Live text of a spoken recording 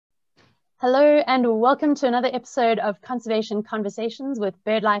Hello and welcome to another episode of Conservation Conversations with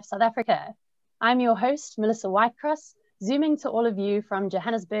BirdLife South Africa. I'm your host, Melissa Whitecross, zooming to all of you from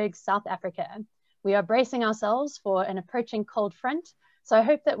Johannesburg, South Africa. We are bracing ourselves for an approaching cold front, so I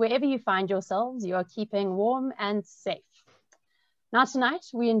hope that wherever you find yourselves, you are keeping warm and safe. Now tonight,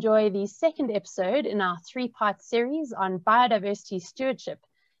 we enjoy the second episode in our three-part series on biodiversity stewardship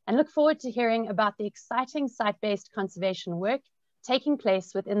and look forward to hearing about the exciting site-based conservation work taking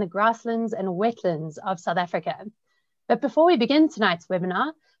place within the grasslands and wetlands of South Africa. But before we begin tonight's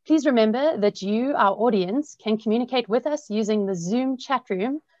webinar, please remember that you, our audience, can communicate with us using the Zoom chat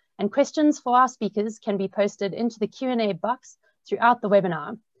room, and questions for our speakers can be posted into the Q&A box throughout the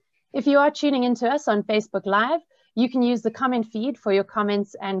webinar. If you are tuning into us on Facebook Live, you can use the comment feed for your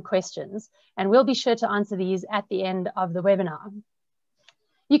comments and questions, and we'll be sure to answer these at the end of the webinar.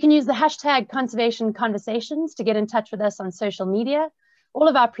 You can use the hashtag Conservation Conversations to get in touch with us on social media. All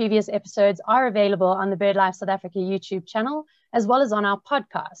of our previous episodes are available on the BirdLife South Africa YouTube channel, as well as on our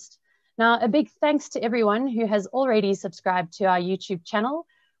podcast. Now, a big thanks to everyone who has already subscribed to our YouTube channel.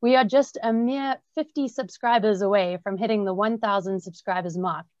 We are just a mere 50 subscribers away from hitting the 1,000 subscribers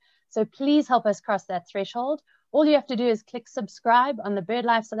mark. So please help us cross that threshold. All you have to do is click subscribe on the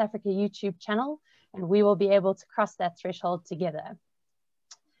BirdLife South Africa YouTube channel, and we will be able to cross that threshold together.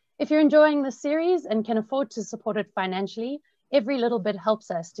 If you're enjoying this series and can afford to support it financially, every little bit helps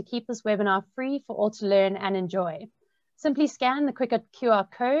us to keep this webinar free for all to learn and enjoy. Simply scan the quick QR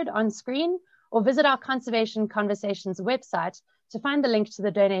code on screen or visit our Conservation Conversations website to find the link to the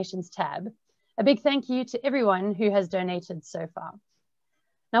donations tab. A big thank you to everyone who has donated so far.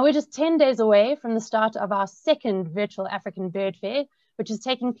 Now we're just 10 days away from the start of our second virtual African Bird Fair, which is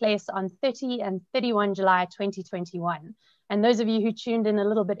taking place on 30 and 31 July 2021. And those of you who tuned in a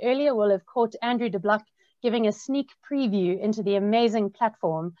little bit earlier will have caught Andrew de Block giving a sneak preview into the amazing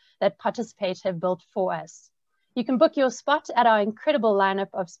platform that Participate have built for us. You can book your spot at our incredible lineup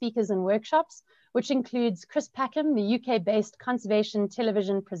of speakers and workshops, which includes Chris Packham, the UK-based conservation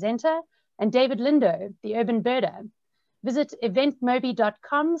television presenter, and David Lindo, the urban birder. Visit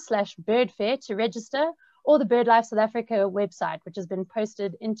eventmobi.com/birdfair to register, or the BirdLife South Africa website, which has been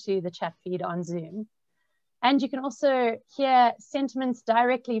posted into the chat feed on Zoom. And you can also hear sentiments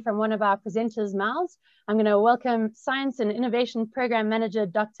directly from one of our presenters' mouths. I'm going to welcome Science and Innovation Program Manager,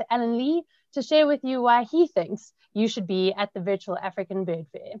 Dr. Alan Lee, to share with you why he thinks you should be at the virtual African Bird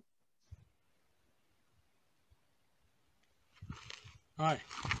Fair. Hi,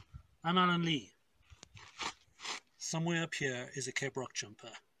 I'm Alan Lee. Somewhere up here is a Cape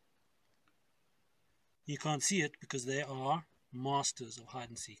Rockjumper. You can't see it because they are masters of hide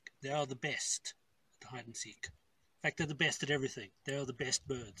and seek. They are the best at hide and seek. In fact, they're the best at everything. They are the best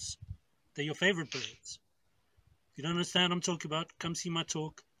birds. They're your favorite birds. If you don't understand what I'm talking about, come see my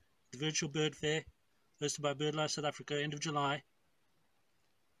talk, the Virtual Bird Fair, hosted by BirdLife South Africa, end of July.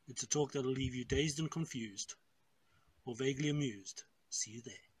 It's a talk that'll leave you dazed and confused, or vaguely amused. See you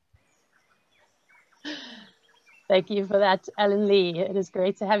there. Thank you for that, Alan Lee. It is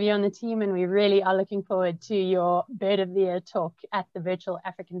great to have you on the team, and we really are looking forward to your Bird of the Year talk at the virtual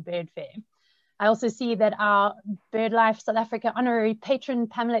African Bird Fair. I also see that our BirdLife South Africa honorary patron,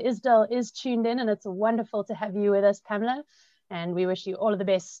 Pamela Isdell, is tuned in, and it's wonderful to have you with us, Pamela, and we wish you all of the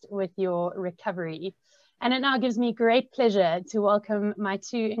best with your recovery. And it now gives me great pleasure to welcome my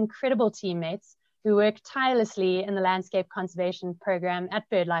two incredible teammates who work tirelessly in the landscape conservation program at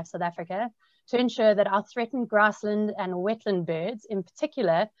BirdLife South Africa to ensure that our threatened grassland and wetland birds, in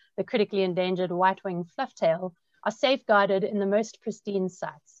particular the critically endangered white-winged flufftail, are safeguarded in the most pristine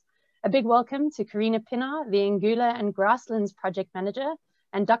sites. A big welcome to Carina Pienaar, the Ingula and Grasslands Project Manager,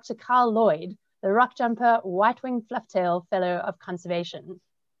 and Dr. Carl Lloyd, the Rockjumper White-winged Flufftail Fellow of Conservation.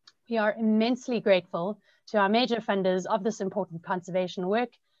 We are immensely grateful to our major funders of this important conservation work,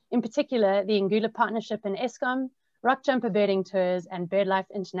 in particular the Ingula Partnership and Eskom, Rockjumper Birding Tours, and BirdLife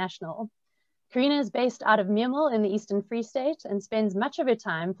International. Carina is based out of Meermal in the Eastern Free State and spends much of her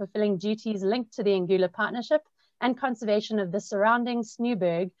time fulfilling duties linked to the Ingula Partnership and conservation of the surrounding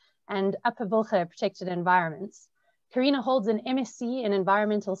Sneeuwberg and Upper Wilge Protected Environments. Carina holds an MSc in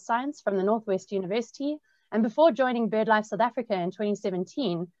Environmental Science from the Northwest University, and before joining BirdLife South Africa in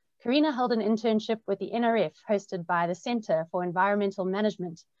 2017, Carina held an internship with the NRF hosted by the Centre for Environmental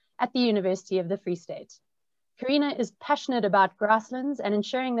Management at the University of the Free State. Carina is passionate about grasslands and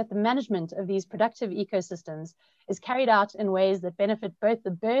ensuring that the management of these productive ecosystems is carried out in ways that benefit both the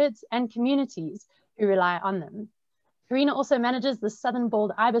birds and communities who rely on them. Carina also manages the Southern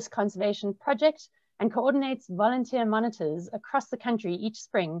Bald Ibis Conservation Project and coordinates volunteer monitors across the country each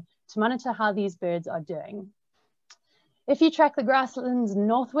spring to monitor how these birds are doing. If you track the grasslands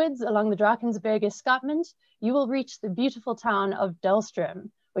northwards along the Drakensberg escarpment, you will reach the beautiful town of Delstrom,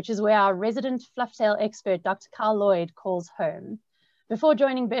 which is where our resident flufftail expert, Dr. Carl Lloyd, calls home. Before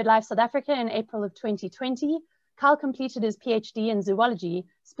joining BirdLife South Africa in April of 2020, Carl completed his PhD in zoology,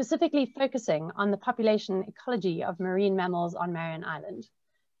 specifically focusing on the population ecology of marine mammals on Marion Island.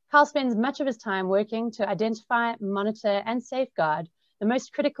 Carl spends much of his time working to identify, monitor, and safeguard the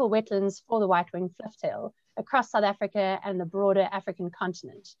most critical wetlands for the white-winged flufftail across South Africa and the broader African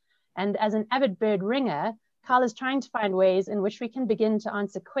continent. And as an avid bird ringer, Carl is trying to find ways in which we can begin to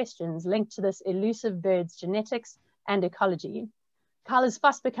answer questions linked to this elusive bird's genetics and ecology. Carl is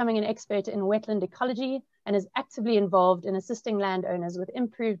fast becoming an expert in wetland ecology and is actively involved in assisting landowners with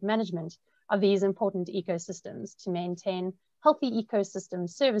improved management of these important ecosystems to maintain healthy ecosystem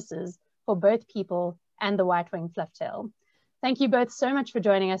services for both people and the white-winged flufftail. Thank you both so much for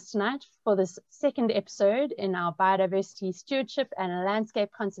joining us tonight for this second episode in our Biodiversity Stewardship and Landscape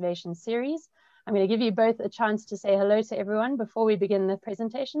Conservation series. I'm going to give you both a chance to say hello to everyone before we begin the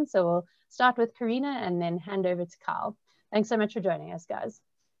presentation. So we'll start with Carina and then hand over to Carl. Thanks so much for joining us, guys.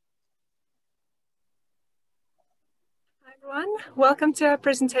 Hi, everyone. Welcome to our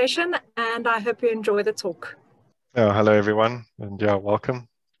presentation, and I hope you enjoy the talk. Oh, hello, everyone, and yeah, welcome.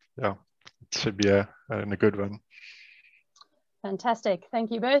 Yeah, it should be a good one. Fantastic. Thank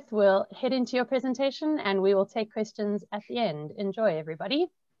you both. We'll head into your presentation and we will take questions at the end. Enjoy,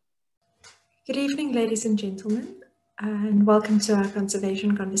 everybody. Good evening, ladies and gentlemen, and welcome to our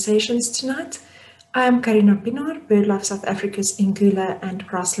conservation conversations tonight. I am Carina Pienaar, BirdLife South Africa's Ingula and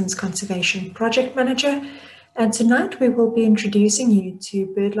Grasslands Conservation Project Manager, and tonight we will be introducing you to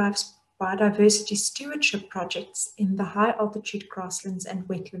BirdLife's biodiversity stewardship projects in the high altitude grasslands and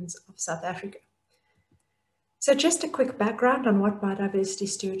wetlands of South Africa. So just a quick background on what biodiversity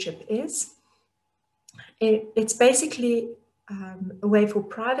stewardship is. It's basically a way for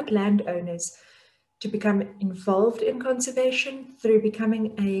private landowners to become involved in conservation through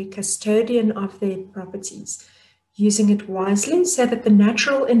becoming a custodian of their properties, using it wisely so that the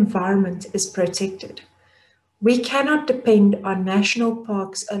natural environment is protected. We cannot depend on national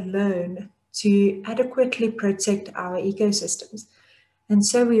parks alone to adequately protect our ecosystems. And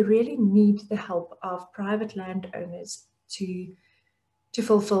so we really need the help of private landowners to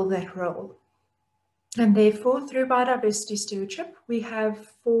fulfill that role. And therefore, through biodiversity stewardship, we have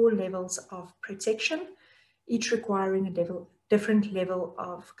 4 levels of protection, each requiring a different level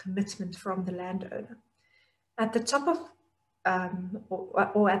of commitment from the landowner. At the top of,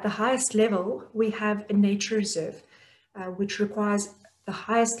 or at the highest level, we have a nature reserve, which requires the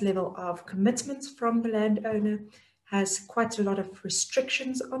highest level of commitment from the landowner, has quite a lot of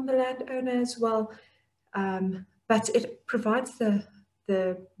restrictions on the landowner as well, but it provides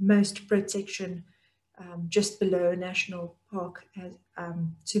the most protection just below a national park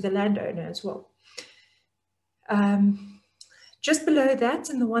to the landowner as well. Just below that,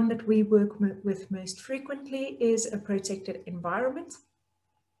 and the one that we work with most frequently, is a protected environment.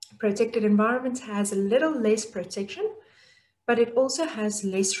 Protected environment has a little less protection, but it also has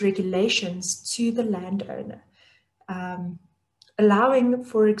less regulations to the landowner. Allowing,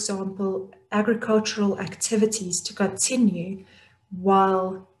 for example, agricultural activities to continue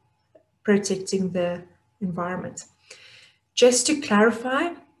while protecting the environment. Just to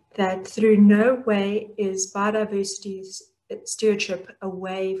clarify that through no way is biodiversity stewardship a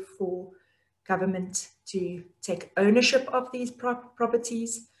way for government to take ownership of these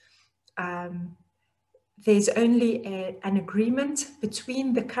properties. There's only an agreement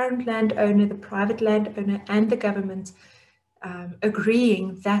between the current landowner, the private landowner, and the government,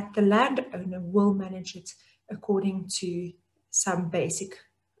 agreeing that the landowner will manage it according to some basic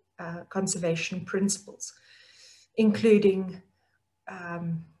conservation principles, including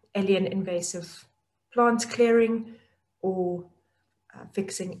alien invasive plant clearing or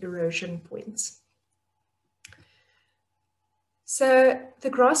fixing erosion points. So the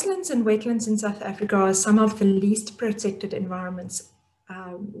grasslands and wetlands in South Africa are some of the least protected environments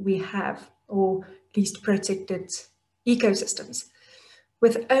we have, or least protected ecosystems,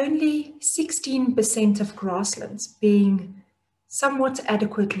 with only 16% of grasslands being somewhat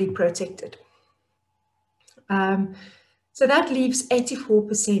adequately protected. So that leaves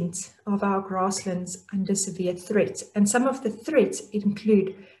 84% of our grasslands under severe threat. And some of the threats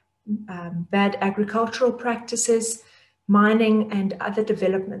include bad agricultural practices, mining, and other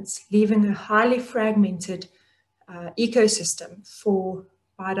developments, leaving a highly fragmented ecosystem for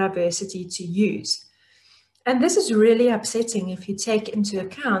biodiversity to use. And this is really upsetting if you take into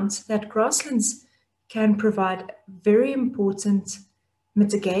account that grasslands can provide very important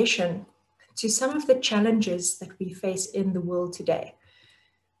mitigation to some of the challenges that we face in the world today.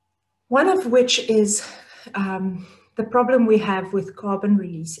 One of which is the problem we have with carbon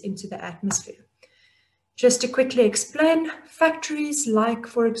release into the atmosphere. Just to quickly explain, factories like,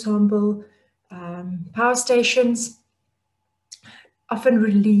 for example, power stations often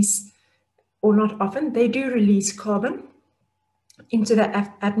release, or not often, they do release carbon into the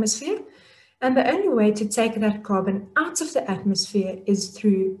atmosphere. And the only way to take that carbon out of the atmosphere is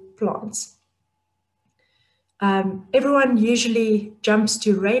through plants. Everyone usually jumps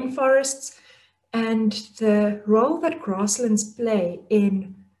to rainforests, and the role that grasslands play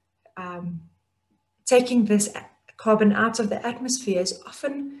in taking this carbon out of the atmosphere is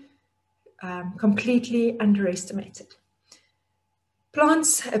often completely underestimated.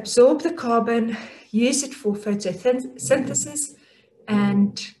 Plants absorb the carbon, use it for photosynthesis,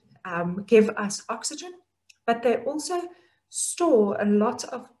 and give us oxygen, but they also store a lot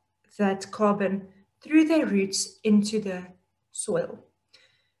of that carbon through their roots into the soil.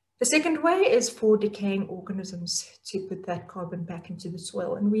 The second way is for decaying organisms to put that carbon back into the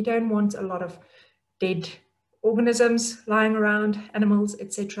soil, and we don't want a lot of dead organisms lying around, animals,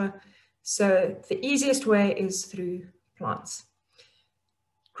 etc. So the easiest way is through plants.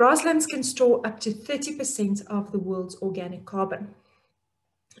 Grasslands can store up to 30% of the world's organic carbon.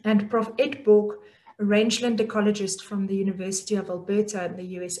 And Prof. Ed Bork, a rangeland ecologist from the University of Alberta in the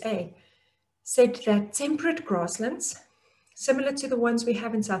USA, said that temperate grasslands, similar to the ones we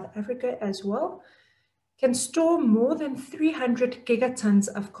have in South Africa as well, can store more than 300 gigatons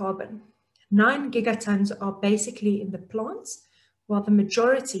of carbon. 9 gigatons are basically in the plants, while the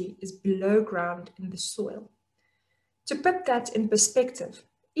majority is below ground in the soil. To put that in perspective,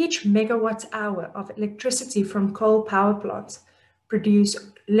 each megawatt hour of electricity from coal power plants produce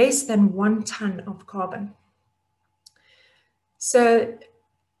less than 1 ton of carbon. So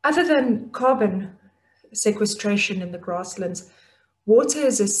other than carbon sequestration in the grasslands, water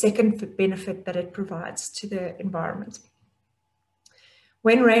is a second benefit that it provides to the environment.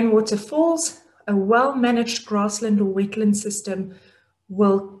 When rainwater falls, a well-managed grassland or wetland system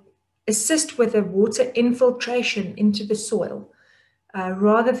will assist with the water infiltration into the soil,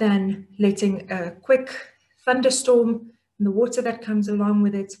 rather than letting a quick thunderstorm and the water that comes along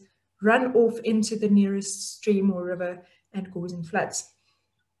with it run off into the nearest stream or river and causing floods.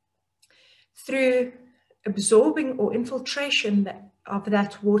 Through absorbing or infiltration of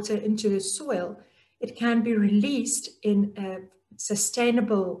that water into the soil, it can be released in a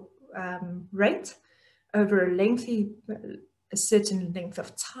sustainable rate over a certain length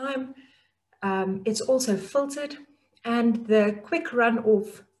of time. It's also filtered, and the quick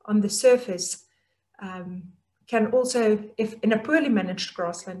runoff on the surface can also, if in a poorly managed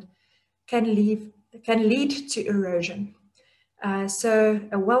grassland, can lead to erosion. So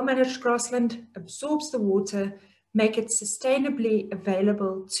a well-managed grassland absorbs the water, make it sustainably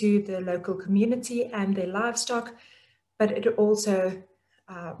available to the local community and their livestock, but it also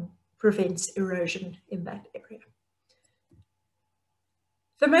prevents erosion in that area.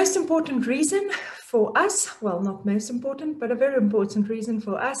 The most important reason for us, well, not most important, but a very important reason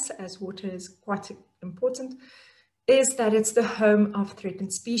for us, as water is quite important, is that it's the home of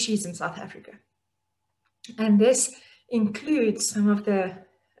threatened species in South Africa. And this includes some of the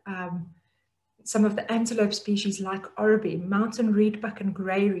antelope species like oribi, mountain reedbuck and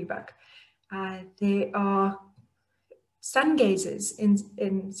grey reedbuck. There are sun gazers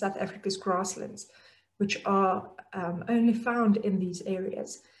in South Africa's grasslands, which are only found in these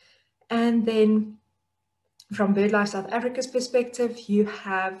areas. And then from BirdLife South Africa's perspective, you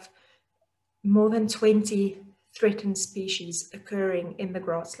have more than 20 threatened species occurring in the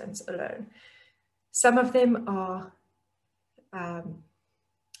grasslands alone. Some of them are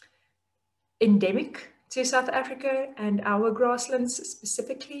endemic to South Africa and our grasslands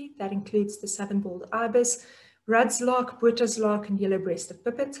specifically. That includes the southern bald ibis, rudslark, boerterslark, and yellow-breasted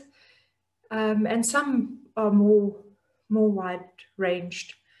pipit. And some are more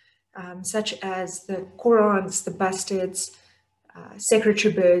wide-ranged, such as the corans, the bustards,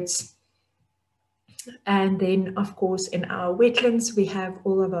 secretary birds. And then, of course, in our wetlands, we have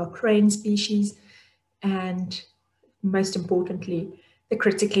all of our crane species, and most importantly, the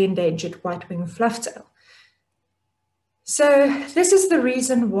critically endangered white-winged flufftail. So this is the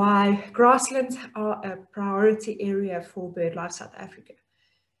reason why grasslands are a priority area for BirdLife South Africa.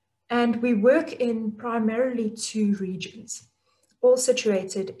 And we work in primarily 2 regions, all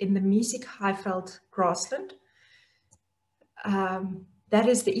situated in the Musiek-Highveld grassland. That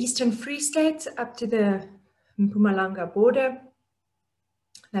is the Eastern Free State up to the Mpumalanga border.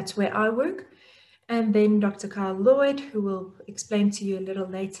 That's where I work. and then Dr. Carl Lloyd, who will explain to you a little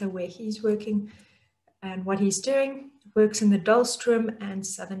later where he's working and what he's doing, works in the Dullstroom and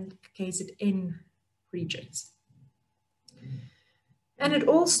Southern KZN regions. And it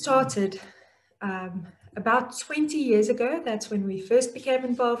all started about 20 years ago. That's when we first became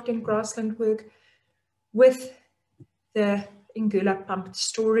involved in grassland work with the Ingula Pumped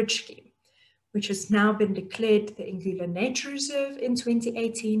Storage Scheme, which has now been declared the Ingula Nature Reserve in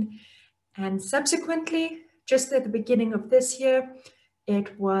 2018. And subsequently, just at the beginning of this year,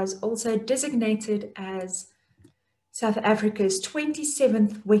 it was also designated as South Africa's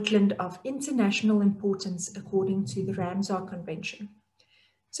 27th wetland of international importance according to the Ramsar Convention.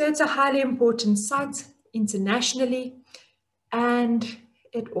 So it's a highly important site internationally, and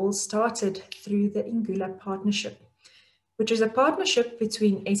it all started through the Ingula Partnership, which is a partnership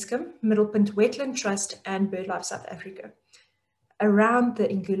between Eskom, Middelpunt Wetland Trust, and BirdLife South Africa around the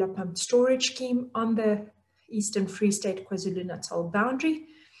Ingula Pumped Storage Scheme on the Eastern Free State KwaZulu-Natal boundary.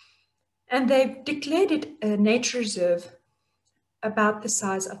 And they've declared it a nature reserve about the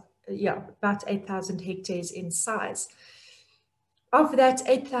size of, about 8,000 hectares in size. Of that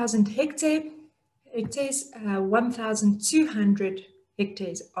 8,000 hectares, 1,200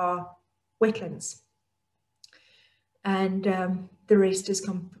 hectares are wetlands. And the rest is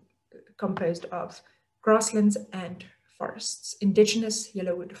composed of grasslands and forests, indigenous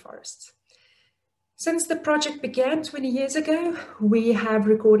yellowwood forests. Since the project began 20 years ago, we have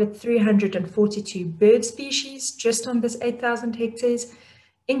recorded 342 bird species just on this 8,000 hectares,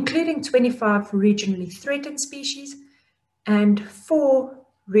 including 25 regionally threatened species and 4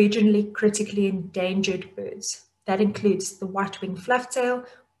 regionally critically endangered birds. That includes the white-winged flufftail,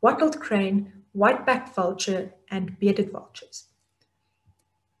 wattled crane, white-backed vulture, and bearded vultures.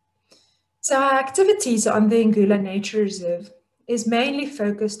 So our activities on the Ingula Nature Reserve is mainly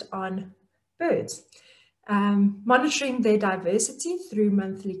focused on birds, monitoring their diversity through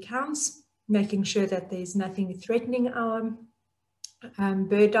monthly counts, making sure that there's nothing threatening our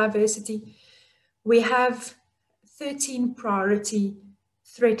bird diversity. We have 13 priority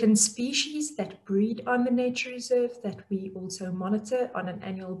threatened species that breed on the nature reserve that we also monitor on an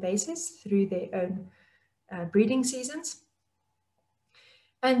annual basis through their own breeding seasons.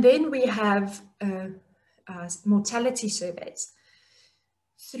 And then we have mortality surveys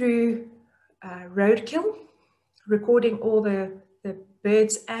through roadkill, recording all the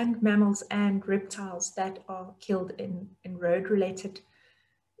birds and mammals and reptiles that are killed in road-related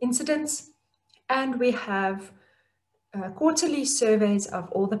incidents. And we have quarterly surveys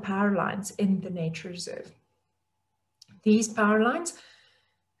of all the power lines in the nature reserve. These power lines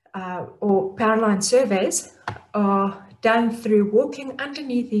or power line surveys are done through walking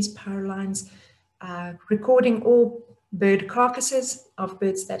underneath these power lines, recording all bird carcasses of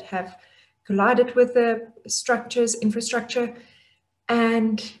birds that have collided with the infrastructure,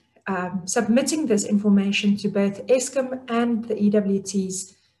 and submitting this information to both Eskom and the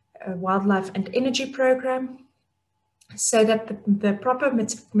EWT's Wildlife and Energy Program, so that the proper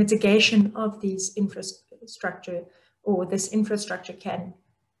mitigation of these infrastructure or this infrastructure can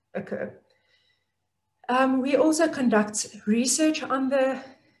occur. We also conduct research on the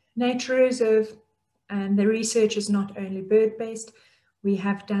nature reserve, and the research is not only bird-based. We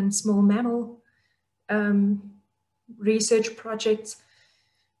have done small mammal research projects,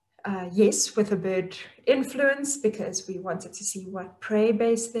 yes, with a bird influence, because we wanted to see what prey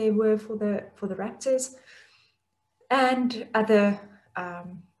base they were for the raptors, and other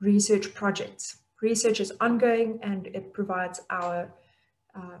research projects. Research is ongoing, and it provides our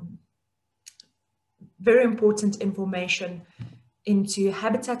very important information into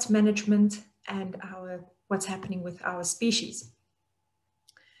habitat management and what's happening with our species.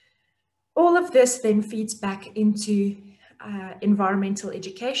 All of this then feeds back into environmental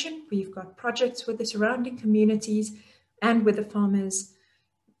education. We've got projects with the surrounding communities and with the farmers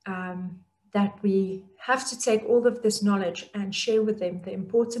that we have to take all of this knowledge and share with them the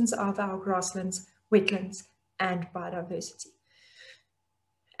importance of our grasslands, wetlands, and biodiversity.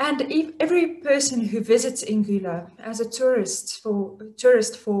 And every person who visits Ingula as a tourist for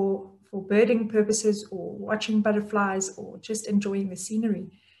birding purposes, or watching butterflies, or just enjoying the scenery,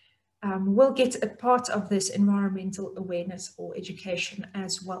 will get a part of this environmental awareness or education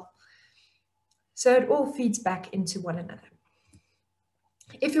as well. So it all feeds back into one another.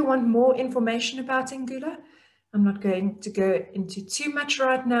 If you want more information about Ingula, I'm not going to go into too much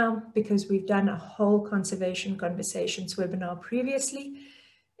right now because we've done a whole Conservation Conversations webinar previously.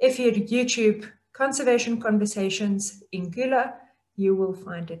 If you YouTube Conservation Conversations Ingula, you will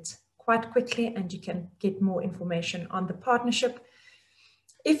find it quite quickly, and you can get more information on the partnership.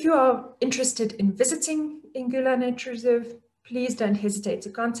 If you are interested in visiting Ingula Nature Reserve, please don't hesitate to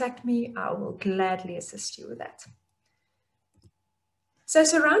contact me. I will gladly assist you with that. So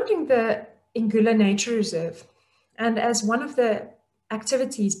surrounding the Ingula Nature Reserve, and as one of the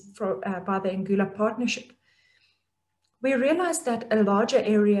activities by the Ingula Partnership, we realized that a larger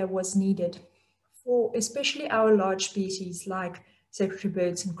area was needed for especially our large species like secretary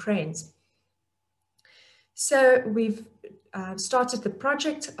birds and cranes. So we've started the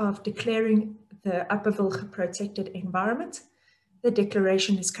project of declaring the Upper Wilge Protected Environment. The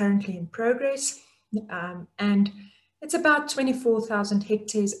declaration is currently in progress, and it's about 24,000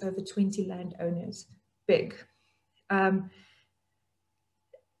 hectares over 20 landowners big.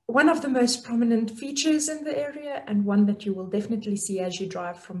 One of the most prominent features in the area, and one that you will definitely see as you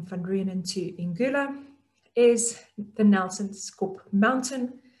drive from Van Rieenen to Ingula, is the Nelsonskop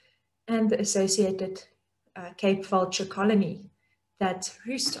Mountain and the associated Cape vulture colony that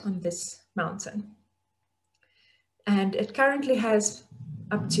roost on this mountain. And it currently has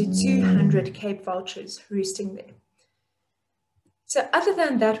up to 200 Cape vultures roosting there. So other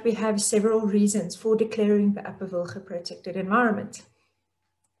than that, we have several reasons for declaring the Upper Wilge Protected Environment.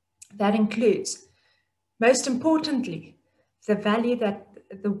 That includes, most importantly, the value that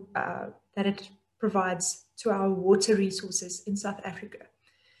it provides to our water resources in South Africa.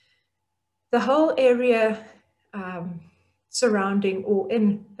 The whole area surrounding or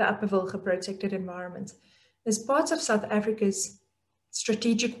in the Upper Wilge Protected Environment is part of South Africa's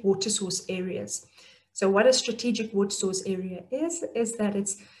strategic water source areas. So what a strategic water source area is that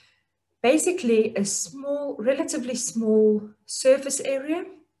it's basically a small, relatively small surface area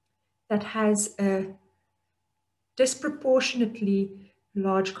that has a disproportionately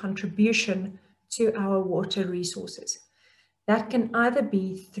large contribution to our water resources. That can either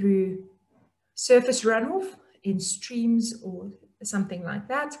be through surface runoff in streams or something like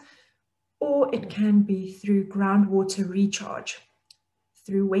that, or it can be through groundwater recharge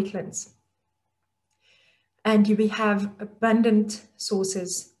through wetlands. And we have abundant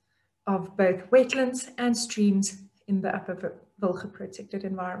sources of both wetlands and streams in the Upper Wilge Protected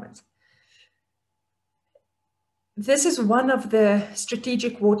Environment. This is one of the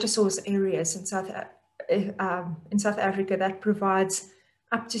strategic water source areas in South Africa that provides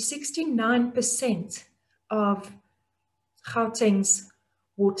up to 69% of Gauteng's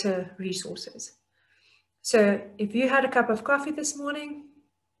water resources. So if you had a cup of coffee this morning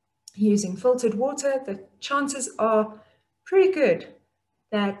using filtered water, the chances are pretty good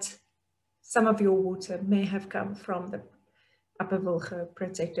that some of your water may have come from the Upper Wilge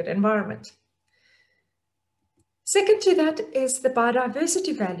Protected Environment. Second to that is the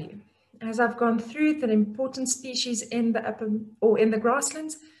biodiversity value. As I've gone through the important species in the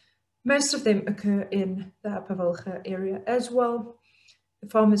grasslands, most of them occur in the Upper Wilge area as well. The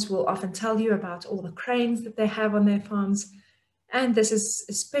farmers will often tell you about all the cranes that they have on their farms, and this is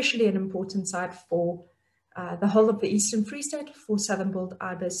especially an important site for the whole of the Eastern Free State for southern-billed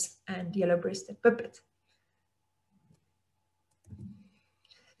ibis and yellow-breasted pipit.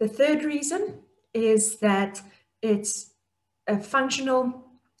 The third reason is that it's a functional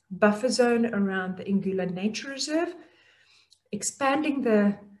buffer zone around the Ingula Nature Reserve, expanding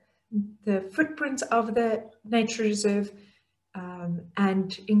the footprint of the nature reserve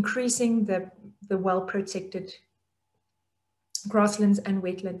and increasing the well-protected grasslands and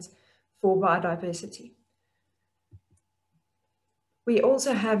wetlands for biodiversity. We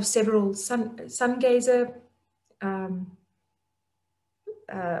also have several sun gazer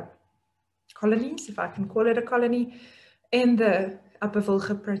colonies, if I can call it a colony, in the Upper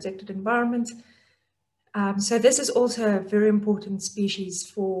Wilge Protected Environment. So this is also a very important species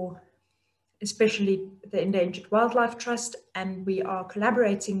for especially the Endangered Wildlife Trust, and we are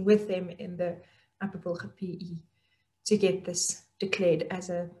collaborating with them in the Upper Wilge PE to get this declared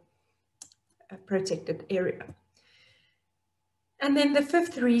as a protected area. And then the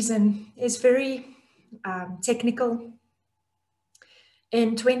fifth reason is very technical.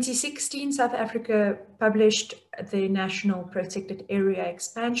 In 2016, South Africa published the National Protected Area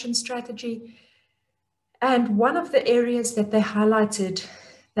Expansion Strategy. And one of the areas that they highlighted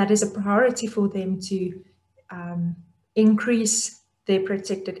that is a priority for them to increase their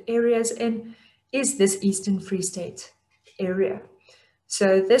protected areas in is this Eastern Free State area.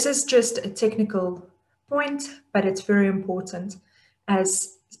 So this is just a technical point, but it's very important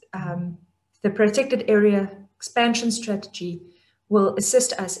as the protected area expansion strategy will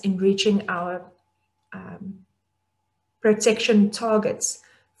assist us in reaching our protection targets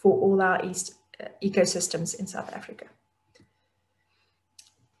for all our ecosystems in South Africa.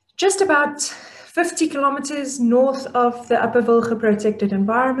 Just about 50 kilometers north of the 20Jul Protected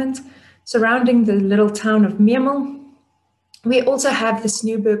Environment, surrounding the little town of Meermel, we also have the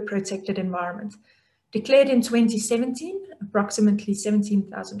Sneeuwberg Protected Environment, declared in 2017, approximately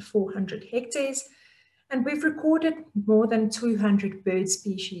 17,400 hectares, and we've recorded more than 200 bird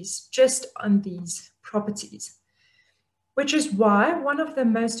species just on these properties, which is why one of the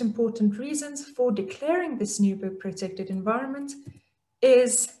most important reasons for declaring the Sneeuwberg Protected Environment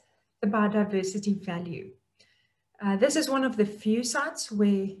is the biodiversity value. This is one of the few sites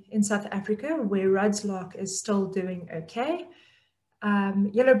in South Africa where Rudd's lark is still doing okay.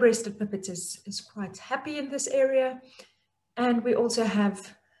 Yellow-breasted pipit is quite happy in this area. And we also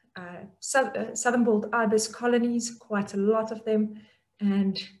have southern-billed ibis colonies, quite a lot of them,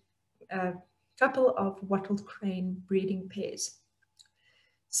 and a couple of wattled crane breeding pairs.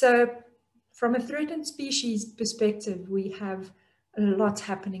 So from a threatened species perspective, we have a lot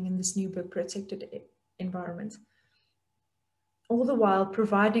happening in the Sneeuwberg Protected Environment, all the while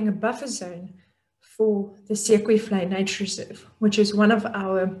providing a buffer zone for the Sneeuwberg Nature Reserve, which is one of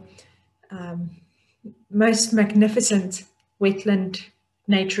our most magnificent wetland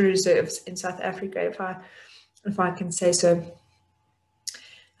nature reserves in South Africa, if I can say so.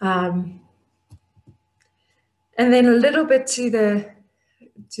 And then a little bit to the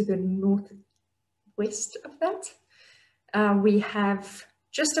northwest of that, we have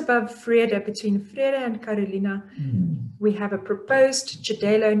just above Vrede, between Vrede and Carolina, we have a proposed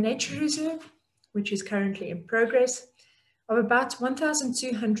Jadelo Nature Reserve, which is currently in progress, of about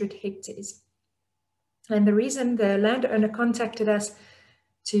 1,200 hectares. And the reason the landowner contacted us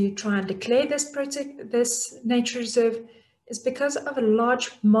to try and declare this nature reserve is because of a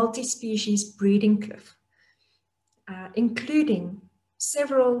large multi-species breeding cliff, including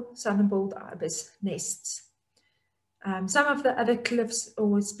several southern-billed ibis nests. Some of the other cliffs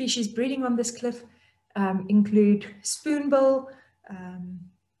or species breeding on this cliff include spoonbill,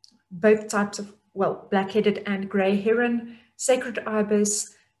 both types of, well, black-headed and grey heron, sacred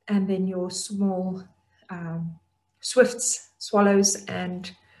ibis, and then your small swifts, swallows,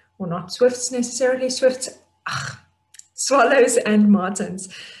 and, or not swifts necessarily, swallows and martins.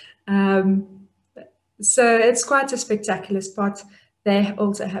 So it's quite a spectacular spot. They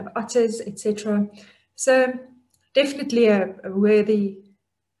also have otters, etc. So definitely a worthy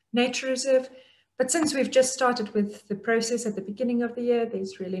nature reserve. But since we've just started with the process at the beginning of the year,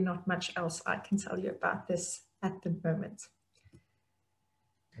 there's really not much else I can tell you about this at the moment.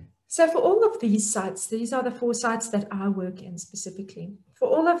 So for all of these sites, these are the 4 sites that I work in specifically. For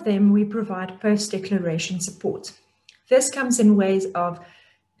all of them, we provide post-declaration support. This comes in ways of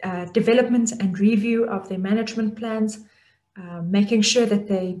development and review of their management plans, making sure that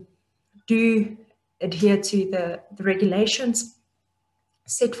they do adhere to the regulations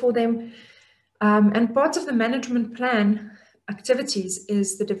set for them. And part of the management plan activities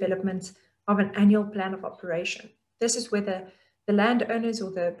is the development of an annual plan of operation. This is where the landowners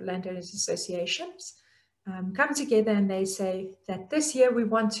or the landowners associations come together and they say that this year we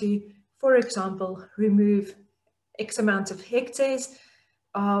want to, for example, remove X amount of hectares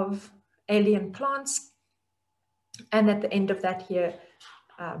of alien plants. And at the end of that year,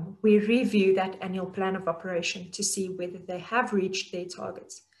 we review that annual plan of operation to see whether they have reached their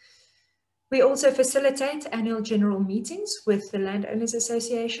targets. We also facilitate annual general meetings with the landowners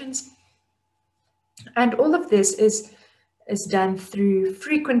associations. And all of this is done through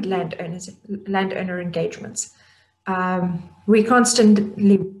frequent landowner engagements. We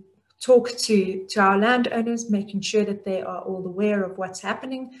constantly talk to our landowners, making sure that they are all aware of what's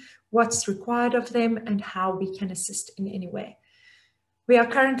happening, what's required of them, and how we can assist in any way. We are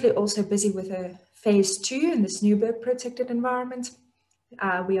currently also busy with a phase 2 in the Sneeuwberg Protected Environment.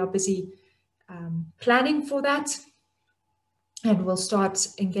 We are busy planning for that, and we'll start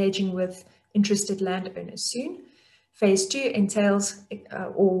engaging with interested landowners soon. Phase 2 entails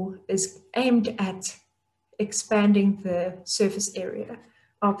or is aimed at expanding the surface area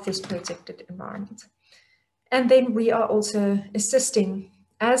of this protected environment. And then we are also assisting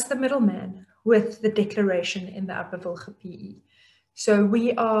as the middleman with the declaration in the 20Jul PE. So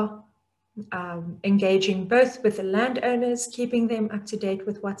we are engaging both with the landowners, keeping them up to date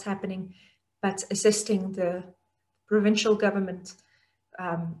with what's happening, but assisting the provincial government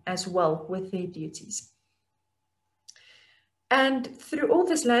as well with their duties. And through all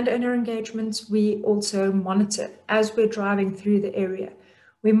this landowner engagements, we also monitor, as we're driving through the area,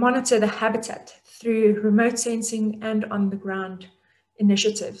 we monitor the habitat through remote sensing and on-the-ground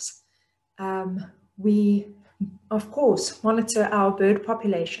initiatives. We, of course, monitor our bird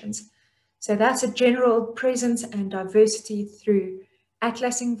populations. So that's a general presence and diversity through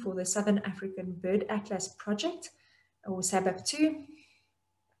atlasing for the Southern African Bird Atlas Project, or SABAP2.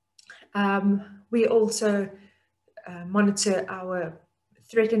 We also monitor our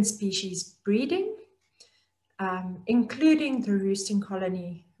threatened species breeding, including the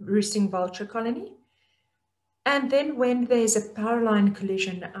roosting vulture colony. And then when there's a power line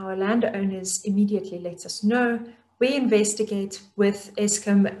collision, our landowners immediately let us know. We investigate with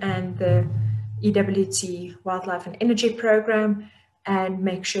Eskom and the EWT Wildlife and Energy Program and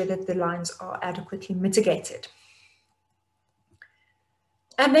make sure that the lines are adequately mitigated.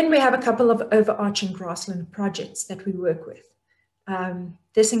 And then we have a couple of overarching grassland projects that we work with.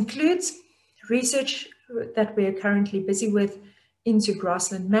 This includes research that we are currently busy with into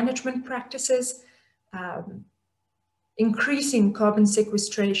grassland management practices, increasing carbon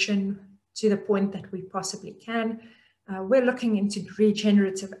sequestration to the point that we possibly can. We're looking into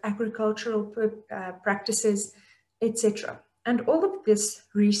regenerative agricultural practices, etc. And all of this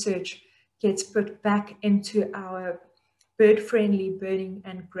research gets put back into our bird-friendly birding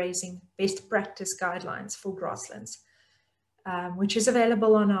and grazing best practice guidelines for grasslands, which is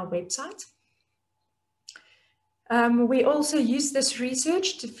available on our website. We also use this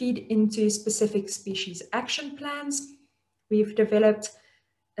research to feed into specific species action plans. We've developed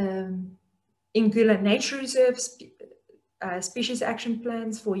Ingula Nature Reserve species action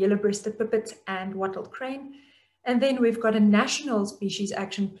plans for yellow-breasted pipit and wattled crane. And then we've got a national species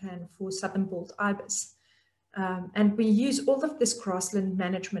action plan for southern bald ibis. And we use all of this grassland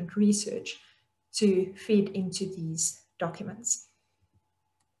management research to feed into these documents.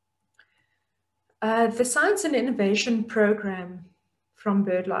 The Science and Innovation Program from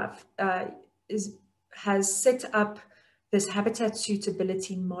BirdLife has set up this habitat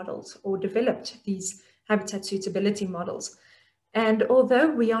suitability models, or developed these habitat suitability models. And although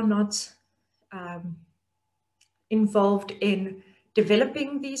we are not involved in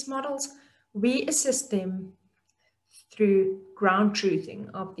developing these models, we assist them through ground truthing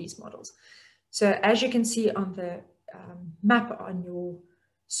of these models. So as you can see on the map on your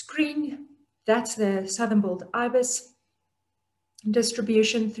screen, that's the southern bald ibis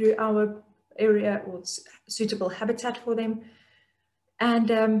distribution through our area, or suitable habitat for them. And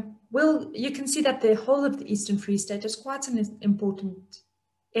you can see that the whole of the Eastern Free State is quite an important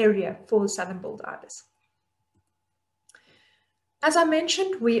area for southern bald ibis. As I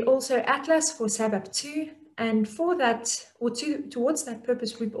mentioned, we also atlas for SABAP2, and for that, or towards that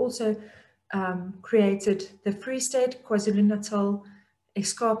purpose, we've also created the Free State KwaZulu-Natal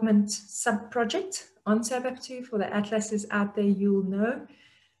escarpment sub-project on SABAP2. For the atlases out there, you'll know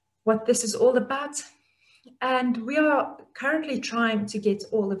what this is all about. And we are currently trying to get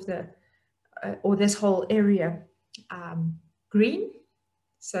all of the, or this whole area green.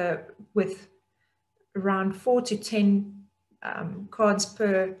 So with around 4 to 10 cards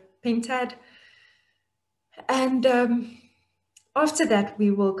per pentad. And after that,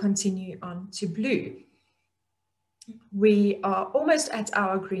 we will continue on to blue. We are almost at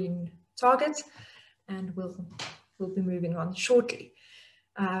our green target, and we'll be moving on shortly.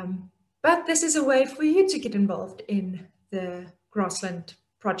 But this is a way for you to get involved in the grassland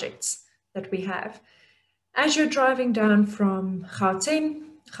projects that we have. As you're driving down from Gauteng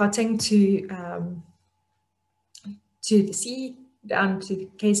to the sea, down to the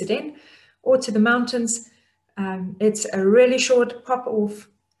KZN, or to the mountains, it's a really short pop off,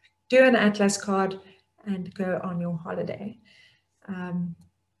 do an atlas card, and go on your holiday. And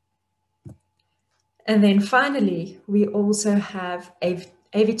then finally, we also have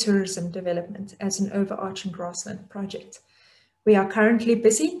Avitourism development as an overarching grassland project. We are currently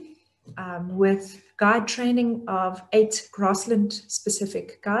busy with guide training of 8 grassland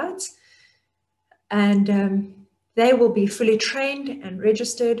specific guides, and they will be fully trained and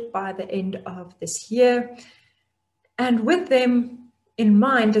registered by the end of this year. And with them in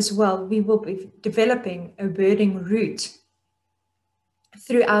mind as well, we will be developing a birding route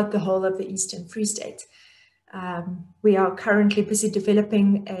throughout the whole of the Eastern Free State. We are currently busy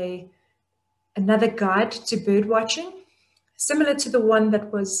developing another guide to bird watching, similar to the one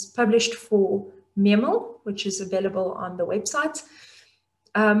that was published for Memel, which is available on the website,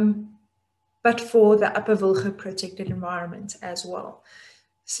 but for the Upper Wilge Protected Environment as well.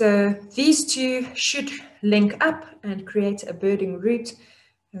 So these two should link up and create a birding route,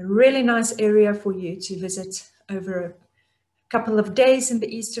 a really nice area for you to visit over a couple of days in the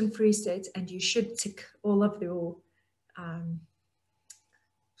Eastern Free State, and you should tick all of your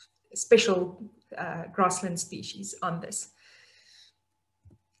special grassland species on this.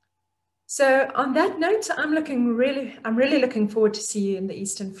 So on that note, I'm really looking forward to see you in the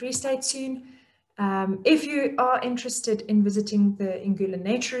Eastern Free State soon. If you are interested in visiting the Ingula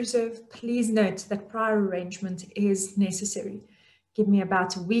Nature Reserve, please note that prior arrangement is necessary. Give me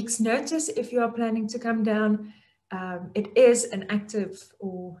about a week's notice if you are planning to come down. It is an active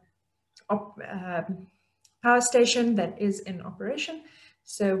or power station that is in operation,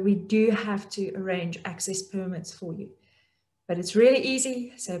 so we do have to arrange access permits for you. But it's really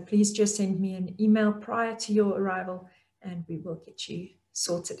easy, so please just send me an email prior to your arrival and we will get you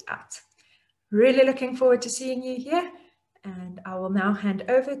sorted out. Really looking forward to seeing you here, and I will now hand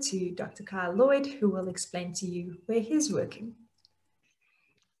over to Dr. Kyle Lloyd, who will explain to you where he's working.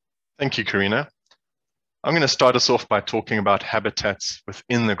 Thank you, Carina. I'm going to start us off by talking about habitats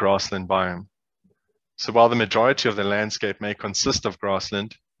within the grassland biome. So while the majority of the landscape may consist of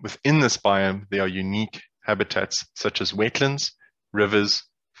grassland, within this biome there are unique habitats such as wetlands, rivers,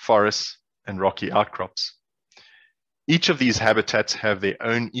 forests, and rocky outcrops. Each of these habitats have their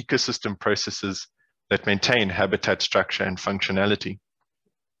own ecosystem processes that maintain habitat structure and functionality.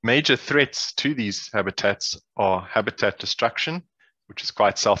 Major threats to these habitats are habitat destruction, which is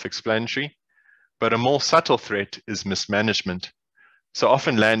quite self-explanatory, but a more subtle threat is mismanagement. So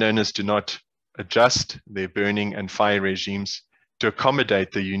often landowners do not adjust their burning and fire regimes to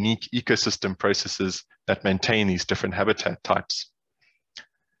accommodate the unique ecosystem processes that maintain these different habitat types.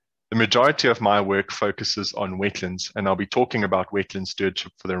 The majority of my work focuses on wetlands, and I'll be talking about wetland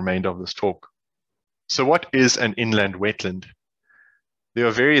stewardship for the remainder of this talk. So what is an inland wetland? There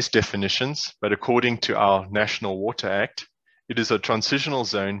are various definitions, but according to our National Water Act, it is a transitional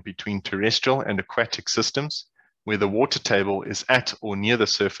zone between terrestrial and aquatic systems where the water table is at or near the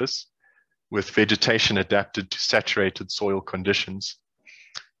surface, with vegetation adapted to saturated soil conditions.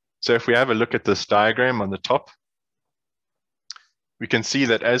 So if we have a look at this diagram on the top, we can see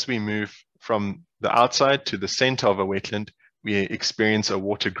that as we move from the outside to the center of a wetland, we experience a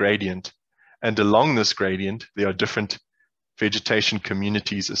water gradient. And along this gradient, there are different vegetation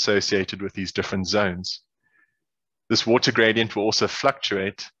communities associated with these different zones. This water gradient will also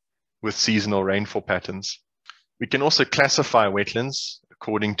fluctuate with seasonal rainfall patterns. We can also classify wetlands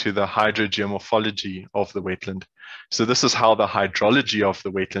according to the hydrogeomorphology of the wetland. So this is how the hydrology of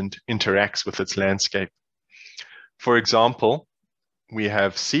the wetland interacts with its landscape. For example, we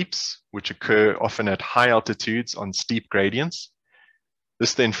have seeps, which occur often at high altitudes on steep gradients.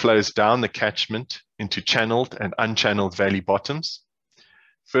 This then flows down the catchment into channeled and unchanneled valley bottoms.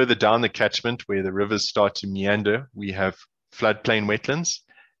 Further down the catchment, where the rivers start to meander, we have floodplain wetlands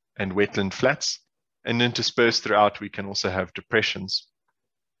and wetland flats. And interspersed throughout, we can also have depressions.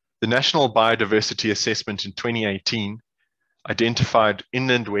 The National Biodiversity Assessment in 2018 identified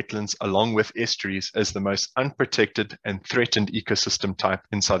inland wetlands along with estuaries as the most unprotected and threatened ecosystem type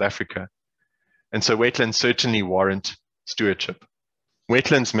in South Africa. And so wetlands certainly warrant stewardship.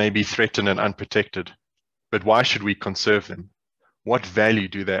 Wetlands may be threatened and unprotected, but why should we conserve them? What value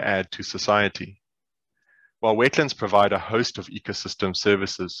do they add to society? While wetlands provide a host of ecosystem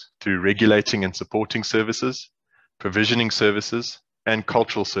services through regulating and supporting services, provisioning services, and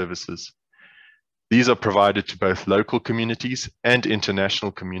cultural services, these are provided to both local communities and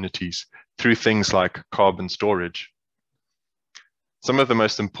international communities through things like carbon storage. Some of the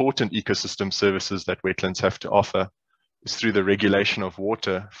most important ecosystem services that wetlands have to offer is through the regulation of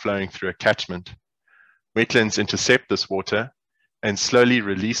water flowing through a catchment. Wetlands intercept this water and slowly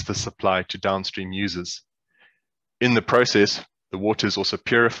release the supply to downstream users. In the process, the water is also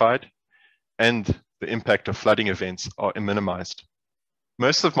purified and the impact of flooding events are minimized.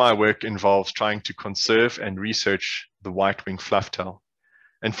 Most of my work involves trying to conserve and research the white-winged flufftail.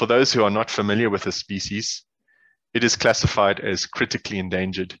 And for those who are not familiar with this species, it is classified as critically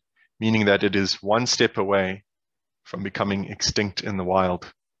endangered, meaning that it is one step away from becoming extinct in the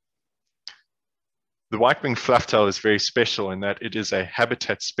wild. The white-winged flufftail is very special in that it is a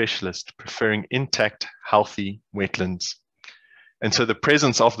habitat specialist preferring intact, healthy wetlands. And so the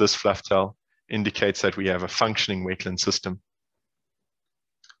presence of this flufftail indicates that we have a functioning wetland system.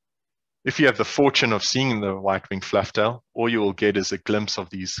 If you have the fortune of seeing the white-winged flufftail, all you will get is a glimpse of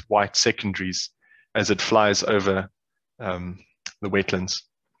these white secondaries as it flies over the wetlands.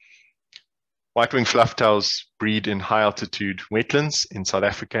 White-winged flufftails breed in high-altitude wetlands in South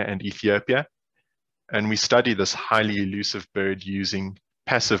Africa and Ethiopia, and we study this highly elusive bird using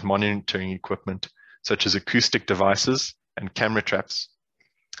passive monitoring equipment, such as acoustic devices and camera traps.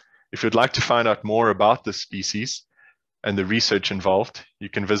 If you'd like to find out more about this species and the research involved, you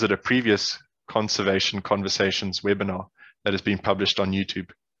can visit a previous Conservation Conversations webinar that has been published on YouTube.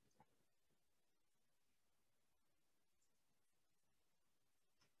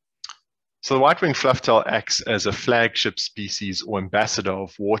 So the white-winged flufftail acts as a flagship species or ambassador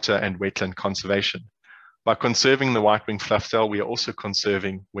of water and wetland conservation. By conserving the white-winged flufftail, we are also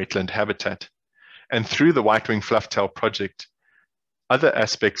conserving wetland habitat. And through the white-winged flufftail project, other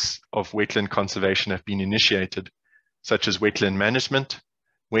aspects of wetland conservation have been initiated, such as wetland management,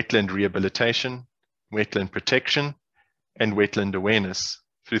 wetland rehabilitation, wetland protection, and wetland awareness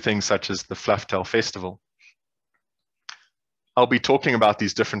through things such as the Flufftail Festival. I'll be talking about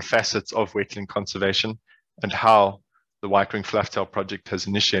these different facets of wetland conservation and how the white-winged flufftail project has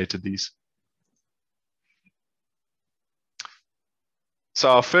initiated these. So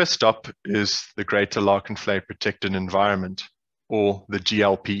our first stop is the Greater Lakenvlei Protected Environment, or the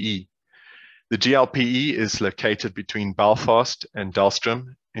GLPE. The GLPE is located between Belfast and Dalstroom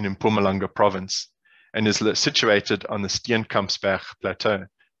in Mpumalanga province and is situated on the Steenkampsberg Plateau,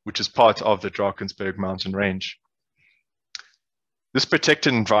 which is part of the Drakensberg mountain range. This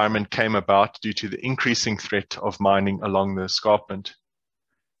protected environment came about due to the increasing threat of mining along the escarpment.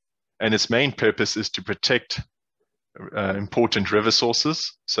 And its main purpose is to protect important river sources.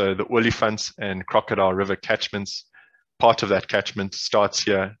 So the Olifants and Crocodile River catchments, part of that catchment starts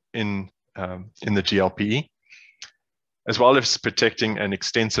here in the GLPE, as well as protecting an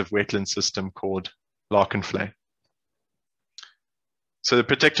extensive wetland system called Lakenvlei. So the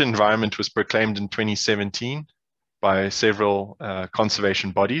protected environment was proclaimed in 2017 by several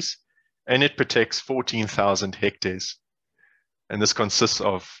conservation bodies, and it protects 14,000 hectares. And this consists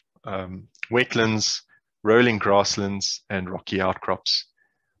of wetlands, rolling grasslands, and rocky outcrops.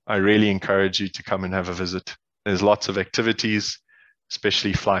 I really encourage you to come and have a visit. There's lots of activities,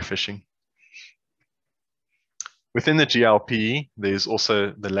 especially fly fishing. Within the GLPE, there's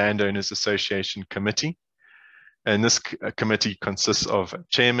also the Landowners Association Committee. And this committee consists of a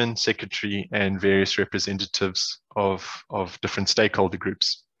chairman, secretary, and various representatives of different stakeholder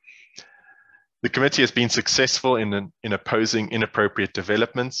groups. The committee has been successful in opposing inappropriate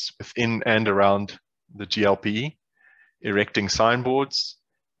developments within and around the GLPE, erecting signboards,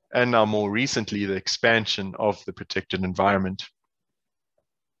 and now more recently, the expansion of the protected environment.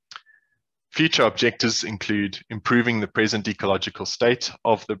 Future objectives include improving the present ecological state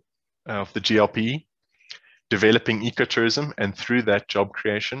of the GLPE, developing ecotourism and through that job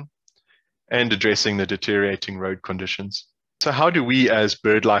creation, and addressing the deteriorating road conditions. So how do we as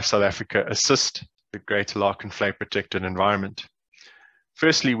BirdLife South Africa assist the Greater Lakenvlei Protected Environment?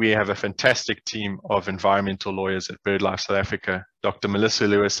 Firstly, we have a fantastic team of environmental lawyers at BirdLife South Africa, Dr. Melissa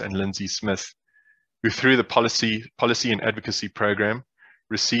Lewis and Lindsay Smith, who through the policy and advocacy program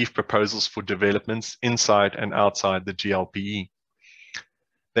receive proposals for developments inside and outside the GLPE.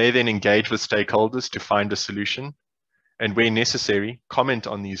 They then engage with stakeholders to find a solution, and where necessary, comment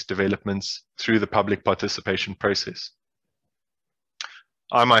on these developments through the public participation process.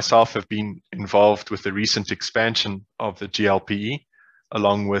 I myself have been involved with the recent expansion of the GLPE,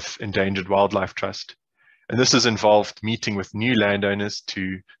 along with Endangered Wildlife Trust. And this has involved meeting with new landowners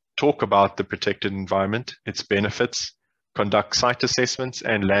to talk about the protected environment, its benefits, conduct site assessments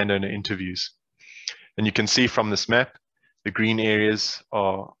and landowner interviews. And you can see from this map, the green areas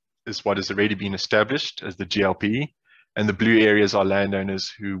is what has already been established as the GLPE, and the blue areas are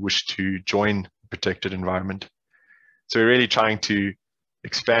landowners who wish to join the protected environment. So we're really trying to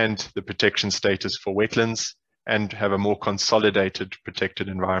expand the protection status for wetlands and have a more consolidated protected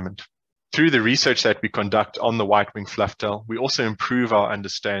environment. Through the research that we conduct on the white-winged flufftail, we also improve our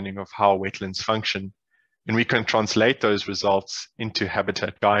understanding of how wetlands function, and we can translate those results into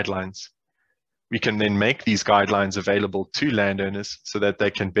habitat guidelines. We can then make these guidelines available to landowners so that they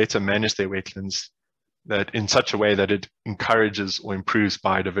can better manage their wetlands in such a way that it encourages or improves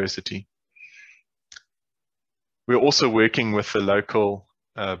biodiversity. We're also working with the local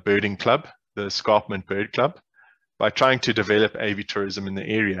birding club, the Escarpment Bird Club, by trying to develop aviatourism in the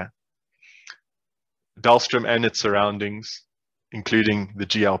area. Dalstroom and its surroundings, including the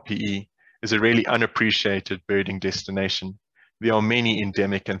GLPE, is a really unappreciated birding destination. There are many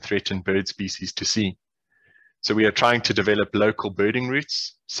endemic and threatened bird species to see. So we are trying to develop local birding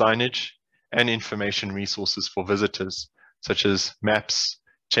routes, signage, and information resources for visitors, such as maps,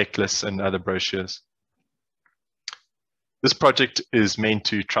 checklists, and other brochures. This project is meant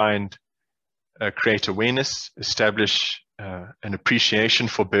to try and create awareness, establish an appreciation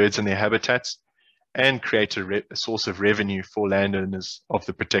for birds and their habitats, and create a source of revenue for landowners of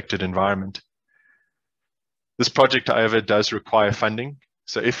the protected environment. This project, however, does require funding.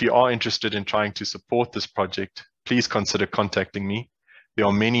 So if you are interested in trying to support this project, please consider contacting me. There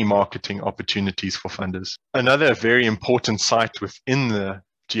are many marketing opportunities for funders. Another very important site within the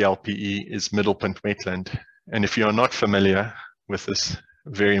GLPE is Middelpunt Wetland. And if you are not familiar with this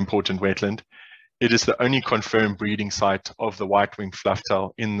very important wetland. It is the only confirmed breeding site of the white-winged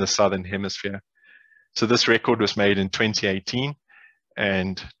flufftail in the southern hemisphere. So this record was made in 2018,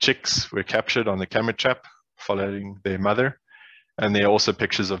 and chicks were captured on the camera trap following their mother. And there are also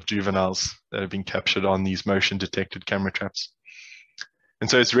pictures of juveniles that have been captured on these motion-detected camera traps. And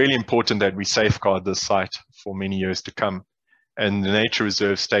so it's really important that we safeguard this site for many years to come. And the nature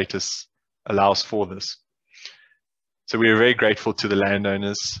reserve status allows for this. So we are very grateful to the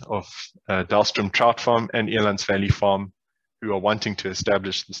landowners of Dahlstrom Trout Farm and Elands Valley Farm who are wanting to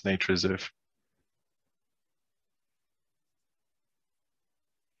establish this nature reserve.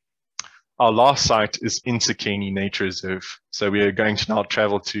 Our last site is Insekeni Nature Reserve. So we are going to now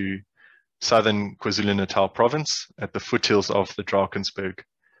travel to southern KwaZulu-Natal province at the foothills of the Drakensberg.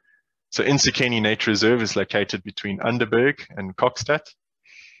 So Insekeni Nature Reserve is located between Underberg and Kokstad.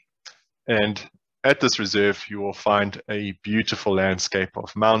 And at this reserve, you will find a beautiful landscape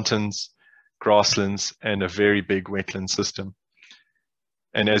of mountains, grasslands, and a very big wetland system.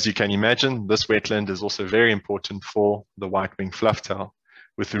 And as you can imagine, this wetland is also very important for the white-winged flufftail,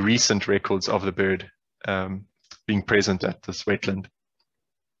 with the recent records of the bird being present at this wetland.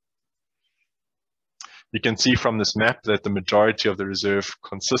 You can see from this map that the majority of the reserve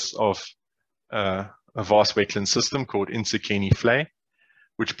consists of a vast wetland system called Insekeni-Vlei,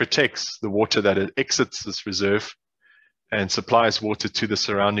 which protects the water that it exits this reserve and supplies water to the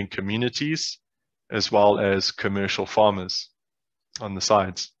surrounding communities, as well as commercial farmers on the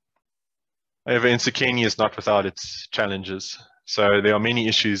sides. However, Insekeni is not without its challenges. So there are many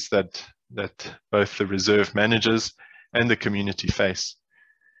issues that both the reserve managers and the community face.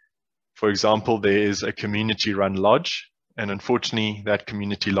 For example, there is a community-run lodge, and unfortunately, that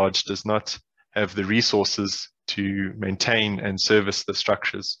community lodge does not have the resources to maintain and service the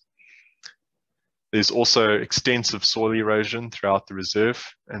structures. There's also extensive soil erosion throughout the reserve,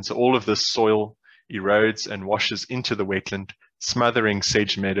 and so all of this soil erodes and washes into the wetland, smothering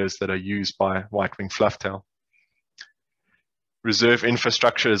sedge meadows that are used by white-winged flufftail. Reserve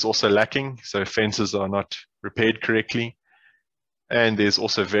infrastructure is also lacking, so fences are not repaired correctly. And there's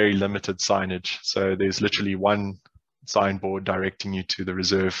also very limited signage. So there's literally one signboard directing you to the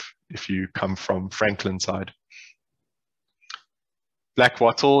reserve if you come from Franklin side. Black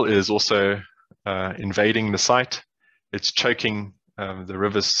wattle is also invading the site. It's choking the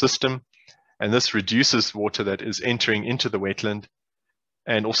river's system, and this reduces water that is entering into the wetland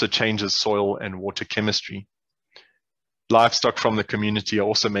and also changes soil and water chemistry. Livestock from the community are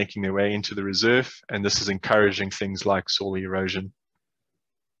also making their way into the reserve, and this is encouraging things like soil erosion.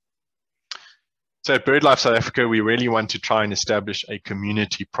 So at BirdLife South Africa, we really want to try and establish a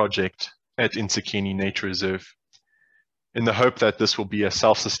community project at Insekeni Nature Reserve in the hope that this will be a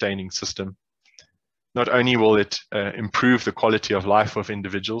self-sustaining system. Not only will it improve the quality of life of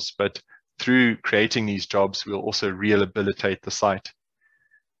individuals, but through creating these jobs, we'll also rehabilitate the site.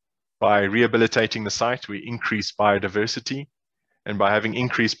 By rehabilitating the site, we increase biodiversity, and by having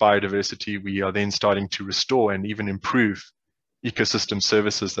increased biodiversity, we are then starting to restore and even improve ecosystem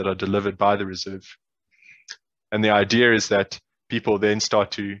services that are delivered by the reserve. And the idea is that people then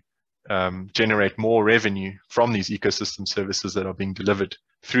start to generate more revenue from these ecosystem services that are being delivered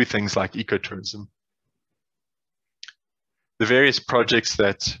through things like ecotourism. The various projects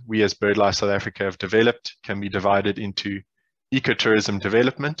that we as BirdLife South Africa have developed can be divided into ecotourism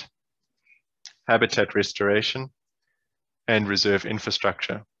development, habitat restoration, and reserve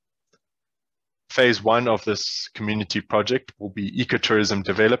infrastructure. Phase 1 of this community project will be ecotourism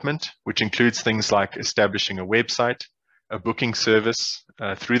development, which includes things like establishing a website, a booking service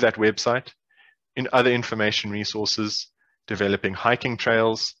through that website, in other information resources, developing hiking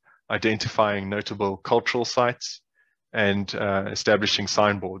trails, identifying notable cultural sites, and establishing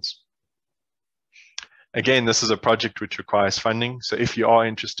signboards. Again, this is a project which requires funding, so if you are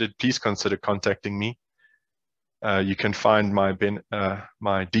interested, please consider contacting me. You can find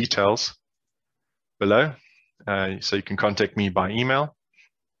my details below, so you can contact me by email.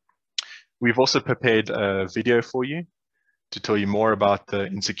 We've also prepared a video for you to tell you more about the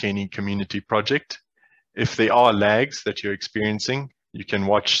Insekeni Community Project. If there are lags that you're experiencing, you can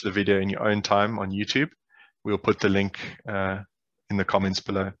watch the video in your own time on YouTube. We'll put the link in the comments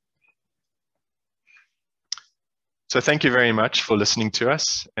below. So thank you very much for listening to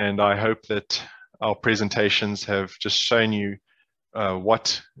us, and I hope that our presentations have just shown you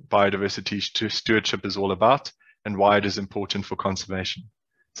what biodiversity stewardship is all about and why it is important for conservation.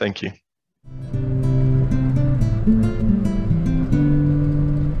 Thank you.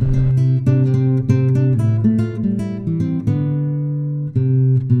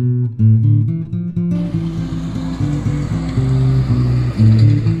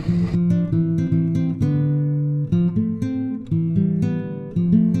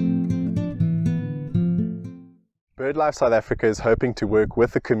 BirdLife South Africa is hoping to work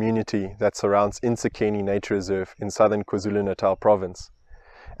with the community that surrounds Ingula Nature Reserve in southern KwaZulu-Natal province.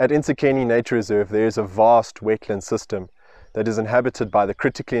 At Ingula Nature Reserve there is a vast wetland system that is inhabited by the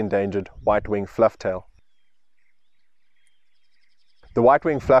critically endangered white-winged flufftail. The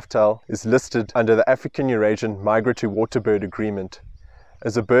white-winged flufftail is listed under the African-Eurasian Migratory Waterbird Agreement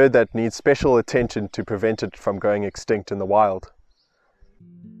as a bird that needs special attention to prevent it from going extinct in the wild.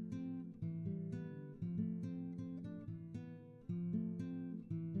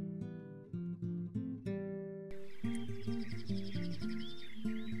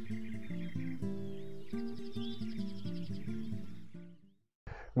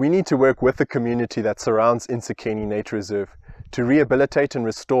 We need to work with the community that surrounds Ingula Nature Reserve to rehabilitate and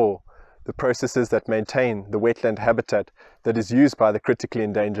restore the processes that maintain the wetland habitat that is used by the critically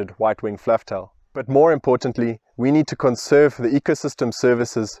endangered white-winged flufftail. But more importantly, we need to conserve the ecosystem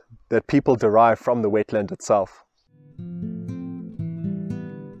services that people derive from the wetland itself.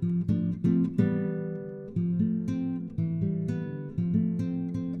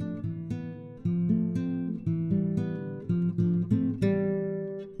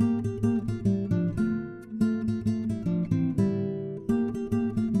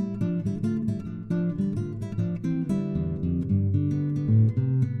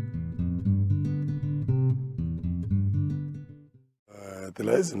 The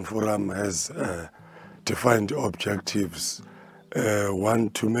Liaison Forum has defined objectives. One,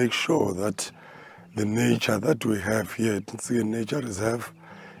 to make sure that the nature that we have here at Ingula Nature Reserve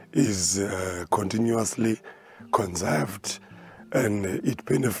is continuously conserved and it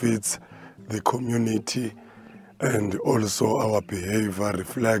benefits the community, and also our behavior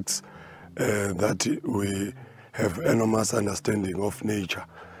reflects that we have enormous understanding of nature.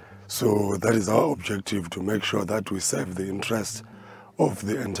 So that is our objective, to make sure that we serve the interests of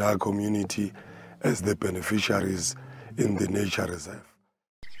the entire community as the beneficiaries in the nature reserve.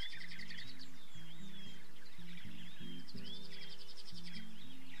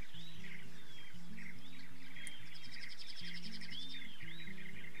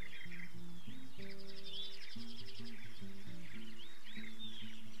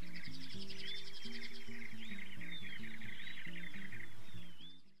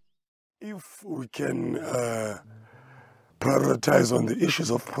 If we can prioritize on the issues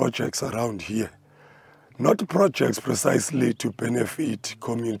of projects around here, not projects precisely to benefit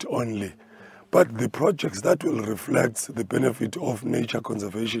community only, but the projects that will reflect the benefit of nature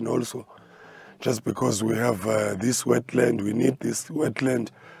conservation also. Just because we have this wetland, we need this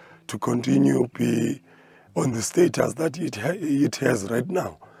wetland to continue be on the status that it has right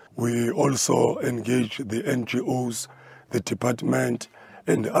now. We also engage the NGOs, the department,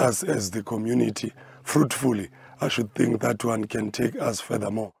 and us as the community fruitfully. I should think that one can take us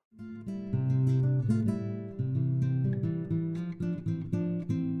furthermore.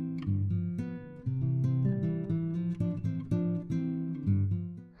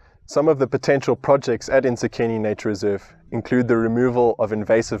 Some of the potential projects at Ingula Nature Reserve include the removal of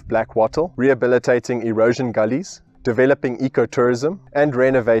invasive black wattle, rehabilitating erosion gullies, developing ecotourism, and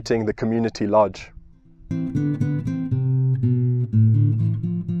renovating the community lodge.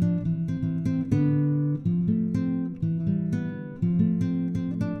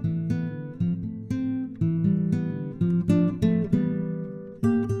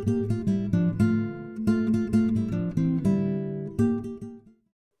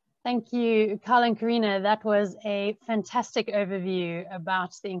 Thank you, Carl and Carina. That was a fantastic overview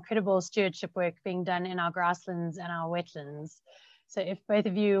about the incredible stewardship work being done in our grasslands and our wetlands. So if both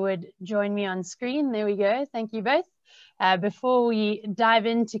of you would join me on screen, there we go. Thank you both. Before we dive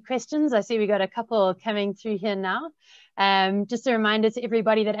into questions, I see we got a couple coming through here now. Just a reminder to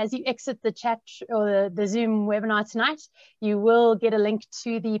everybody that as you exit the chat or the Zoom webinar tonight, you will get a link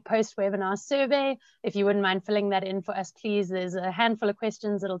to the post-webinar survey. If you wouldn't mind filling that in for us, please. There's a handful of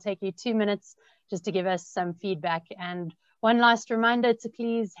questions. It'll take you 2 minutes just to give us some feedback. And one last reminder to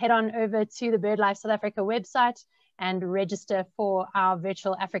please head on over to the BirdLife South Africa website and register for our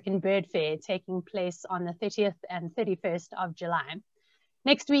virtual African Bird Fair taking place on the 30th and 31st of July.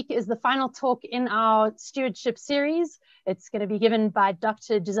 Next week is the final talk in our stewardship series. It's going to be given by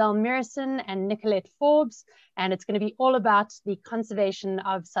Dr. Giselle Murison and Nicolette Forbes, and it's going to be all about the conservation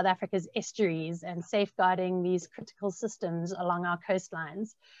of South Africa's estuaries and safeguarding these critical systems along our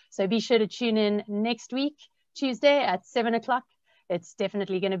coastlines. So be sure to tune in next week, Tuesday at 7 o'clock. It's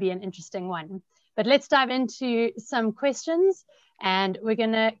definitely going to be an interesting one. But let's dive into some questions, and we're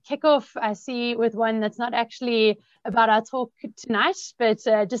going to kick off, I see, with one that's not actually about our talk tonight, but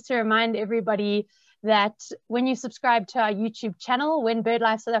just to remind everybody that when you subscribe to our YouTube channel, when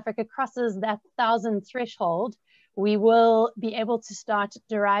BirdLife South Africa crosses that 1,000 threshold, we will be able to start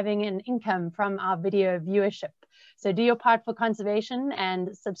deriving an income from our video viewership. So do your part for conservation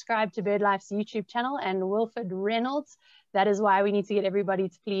and subscribe to BirdLife's YouTube channel. And Wilfred Reynolds, that is why we need to get everybody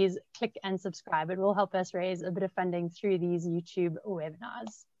to please click and subscribe. It will help us raise a bit of funding through these YouTube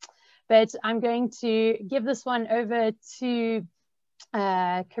webinars. But I'm going to give this one over to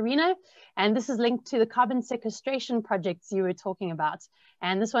Carina, and this is linked to the carbon sequestration projects you were talking about.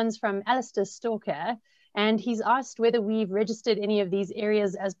 And this one's from Alistair Stalker, and he's asked whether we've registered any of these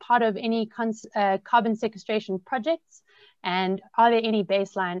areas as part of any carbon sequestration projects, and are there any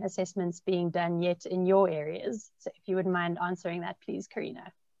baseline assessments being done yet in your areas? So if you wouldn't mind answering that, please,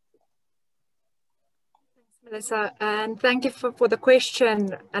 Carina. Thanks, Melissa, and thank you for the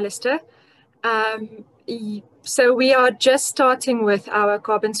question, Alistair. So we are just starting with our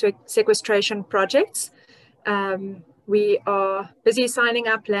carbon sequestration projects. We are busy signing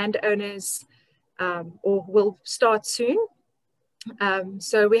up landowners, or will start soon.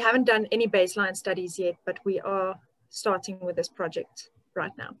 So we haven't done any baseline studies yet, but we are starting with this project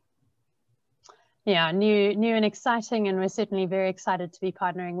right now. Yeah, new and exciting, and we're certainly very excited to be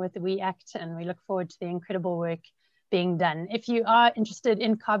partnering with WeAct, and we look forward to the incredible work being done. If you are interested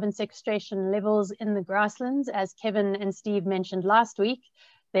in carbon sequestration levels in the grasslands, as Kevin and Steve mentioned last week,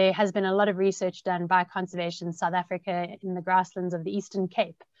 there has been a lot of research done by Conservation South Africa in the grasslands of the Eastern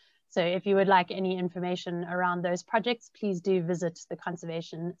Cape. So if you would like any information around those projects, please do visit the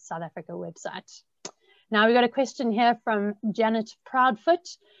Conservation South Africa website. Now we got a question here from Janet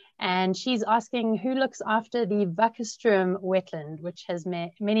Proudfoot, and she's asking who looks after the Wakkerstroom wetland, which has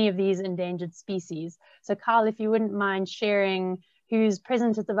many of these endangered species. So Carl, if you wouldn't mind sharing who's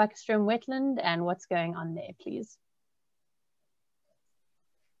present at the Wakkerstroom wetland and what's going on there, please.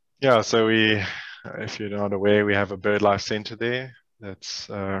 Yeah, so if you're not aware, we have a BirdLife Centre there that's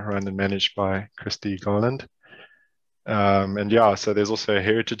run and managed by Christy Garland. And yeah, so there's also a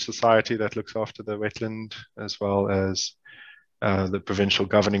heritage society that looks after the wetland, as well as the provincial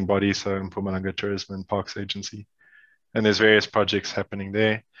governing body, so Mpumalanga Tourism and Parks Agency. And there's various projects happening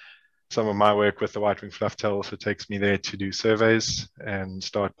there. Some of my work with the white-winged flufftail also takes me there to do surveys and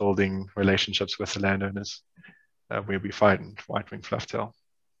start building relationships with the landowners where we find white-winged flufftail.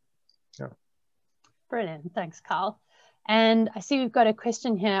 Yeah. Brilliant, thanks Carl. And I see we've got a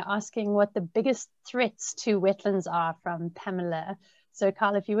question here asking what the biggest threats to wetlands are from Pamela. So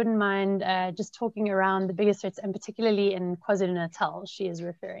Carl, if you wouldn't mind just talking around the biggest threats, and particularly in KwaZulu-Natal she is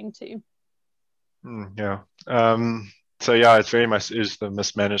referring to. So yeah, it very much is the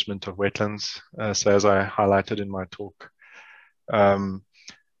mismanagement of wetlands. So as I highlighted in my talk,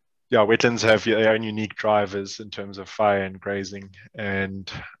 wetlands have their own unique drivers in terms of fire and grazing,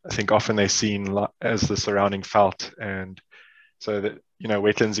 and I think often they're seen as the surrounding veld, and so that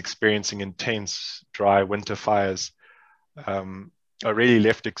wetlands experiencing intense dry winter fires are really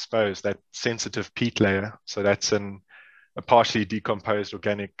left exposed. That sensitive peat layer, so that's a partially decomposed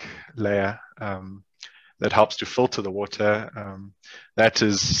organic layer that helps to filter the water, that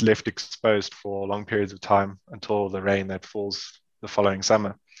is left exposed for long periods of time until the rain that falls the following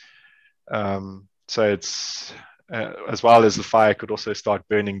summer. So it's as well as the fire could also start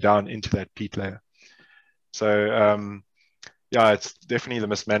burning down into that peat layer. So yeah, it's definitely the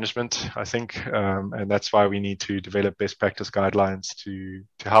mismanagement, I think, and that's why we need to develop best practice guidelines to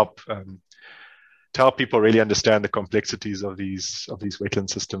help people really understand the complexities of these wetland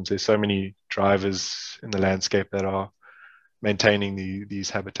systems. There's so many drivers in the landscape that are maintaining these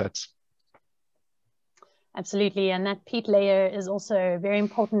habitats. Absolutely, and that peat layer is also very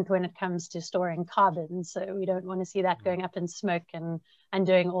important when it comes to storing carbon. So we don't want to see that going up in smoke and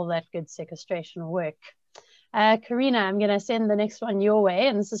doing all that good sequestration work. Carina, I'm going to send the next one your way,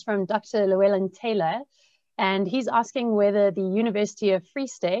 and this is from Dr. Llewellyn Taylor, and he's asking whether the University of Free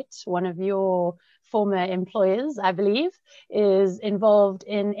State, one of your former employers, I believe, is involved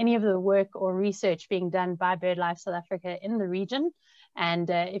in any of the work or research being done by BirdLife South Africa in the region. And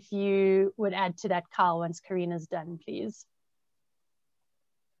if you would add to that, Carl, once Carina's done, please.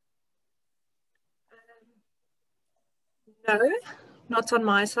 No, not on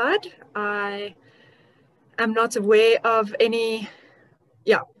my side. I am not aware of any,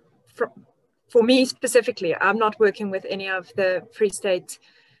 for me specifically, I'm not working with any of the Free State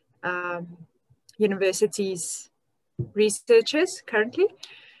universities researchers currently.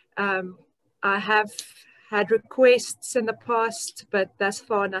 I have had requests in the past, but thus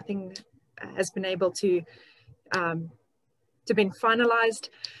far nothing has been able to be finalized.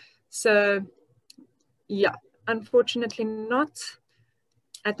 So yeah, unfortunately not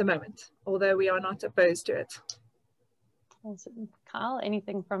at the moment, although we are not opposed to it. Awesome. Carl,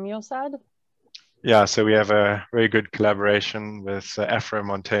 anything from your side? Yeah, so we have a very good collaboration with the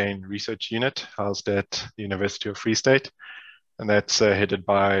Afro-Montane Research Unit housed at the University of Free State, and that's headed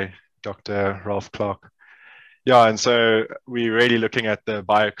by Dr. Ralph Clark. Yeah, and so we're really looking at the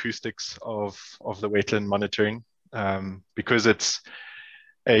bioacoustics of the wetland monitoring. Because it's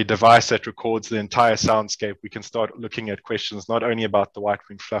a device that records the entire soundscape, we can start looking at questions not only about the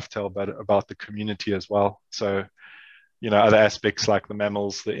white-winged flufftail, but about the community as well. So, you know, other aspects like the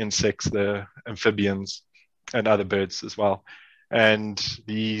mammals, the insects, the amphibians, and other birds as well. And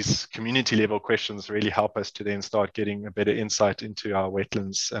these community level questions really help us to then start getting a better insight into our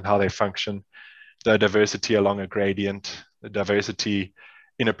wetlands and how they function, the diversity along a gradient, the diversity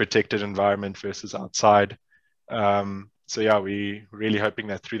in a protected environment versus outside. So yeah, we're really hoping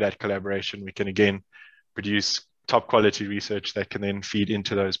that through that collaboration, we can again produce top quality research that can then feed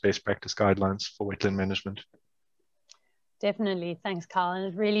into those best practice guidelines for wetland management. Definitely. Thanks, Carl.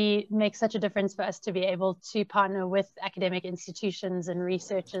 And it really makes such a difference for us to be able to partner with academic institutions and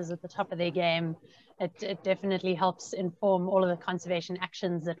researchers at the top of their game. It definitely helps inform all of the conservation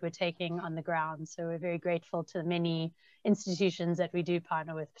actions that we're taking on the ground. So we're very grateful to the many institutions that we do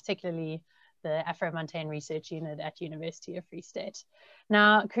partner with, particularly the Afro-Montane Research Unit at University of Free State.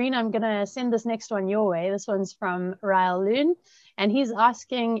 Now, Carina, I'm going to send this next one your way. This one's from Rael Loon, and he's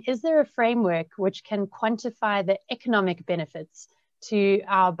asking, is there a framework which can quantify the economic benefits to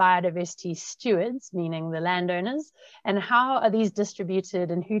our biodiversity stewards, meaning the landowners, and how are these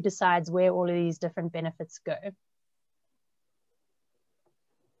distributed and who decides where all of these different benefits go?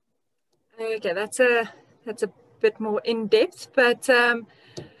 Okay, that's a bit more in depth, but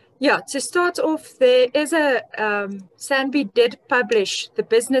yeah, to start off, there is a, SANBI did publish the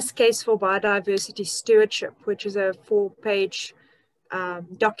business case for biodiversity stewardship, which is a 4-page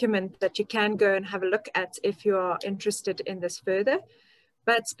document that you can go and have a look at if you are interested in this further.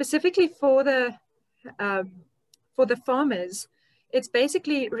 But specifically for the farmers, it's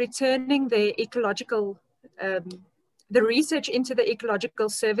basically returning the ecological, the research into the ecological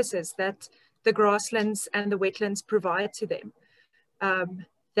services that the grasslands and the wetlands provide to them.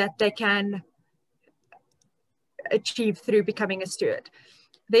 That they can achieve through becoming a steward.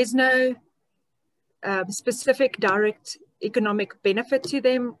 There's no specific direct economic benefit to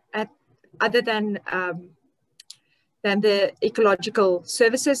them other than the ecological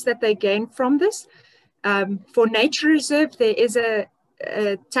services that they gain from this. For nature reserve, there is a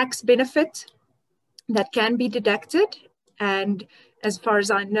tax benefit that can be deducted. And as far as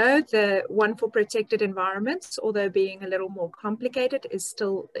I know, the one for protected environments, although being a little more complicated, is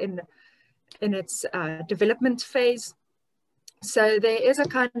still in its development phase. So there is a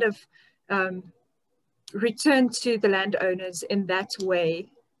kind of return to the landowners in that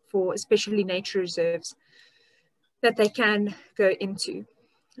way for especially nature reserves that they can go into.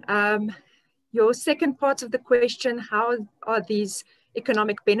 Your second part of the question, how are these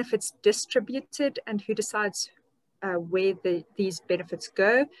economic benefits distributed and who decides where these benefits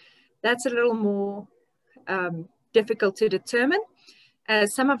go? That's a little more difficult to determine,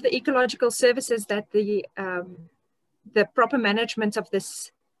 as some of the ecological services that the proper management of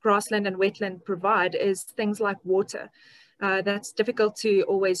this grassland and wetland provide is things like water. That's difficult to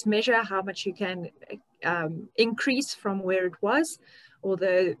always measure how much you can increase from where it was,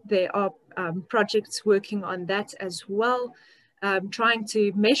 although there are projects working on that as well, trying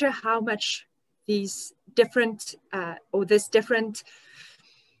to measure how much these different this different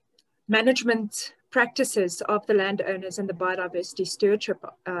management practices of the landowners and the biodiversity stewardship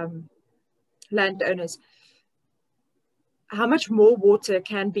landowners, how much more water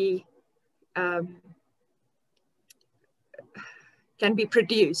can be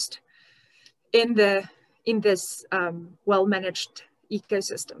produced in this well-managed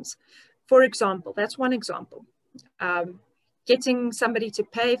ecosystems. For example, that's one example. Getting somebody to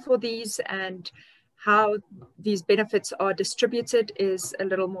pay for these and how these benefits are distributed is a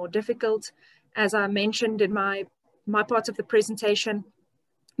little more difficult. As I mentioned in my part of the presentation,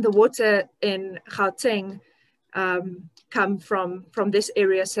 the water in Gauteng come from this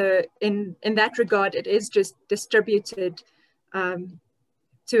area. So in that regard, it is just distributed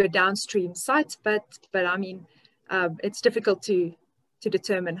to a downstream site, but I mean, it's difficult to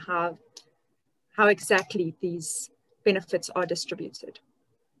determine how exactly these benefits are distributed.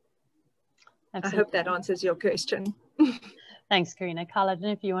 Absolutely. I hope that answers your question. Thanks, Carina. Carl, I don't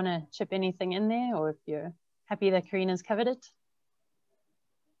know if you want to chip anything in there or if you're happy that Carina's covered it.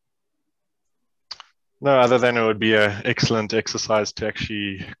 No, other than it would be an excellent exercise to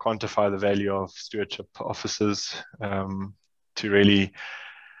actually quantify the value of stewardship officers, to really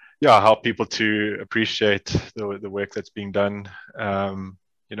help people to appreciate the work that's being done.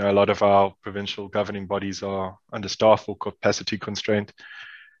 you know, a lot of our provincial governing bodies are understaffed or capacity constraint.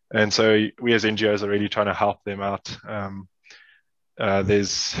 And so we as NGOs are really trying to help them out.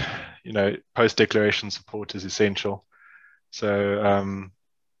 There's, you know, post-declaration support is essential. So,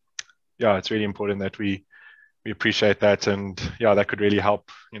 yeah, it's really important that we appreciate that. And yeah, that could really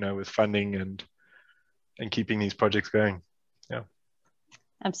help, you know, with funding and keeping these projects going. Yeah.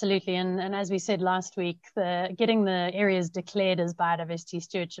 Absolutely. And as we said last week, getting the areas declared as biodiversity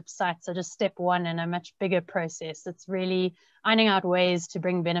stewardship sites are just step one in a much bigger process. It's really ironing out ways to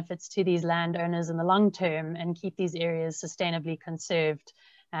bring benefits to these landowners in the long term and keep these areas sustainably conserved,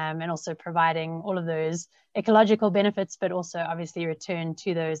 and also providing all of those ecological benefits, but also obviously return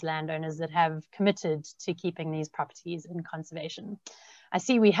to those landowners that have committed to keeping these properties in conservation. I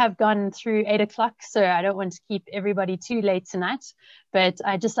see we have gone through 8 o'clock, so I don't want to keep everybody too late tonight, but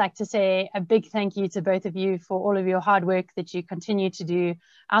I'd just like to say a big thank you to both of you for all of your hard work that you continue to do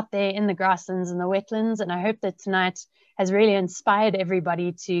out there in the grasslands and the wetlands. And I hope that tonight has really inspired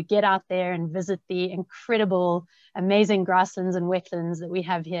everybody to get out there and visit the incredible, amazing grasslands and wetlands that we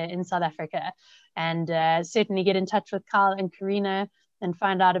have here in South Africa. And certainly get in touch with Carl and Carina and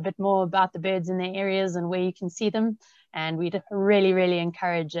find out a bit more about the birds in their areas and where you can see them. And we'd really, really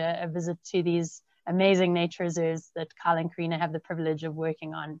encourage a visit to these amazing nature reserves that Carl and Carina have the privilege of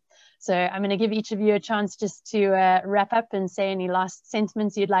working on. So I'm going to give each of you a chance just to wrap up and say any last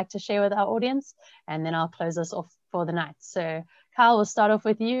sentiments you'd like to share with our audience, and then I'll close us off for the night. So Carl, we'll start off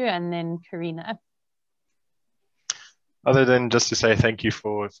with you, and then Carina. Other than just to say thank you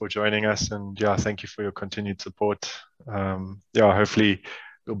for joining us, and yeah, thank you for your continued support. Yeah, hopefully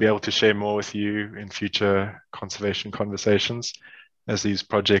we'll be able to share more with you in future conservation conversations as these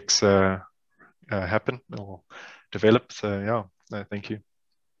projects happen or develop. So yeah, no, thank you.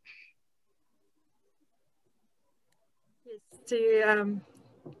 Yes,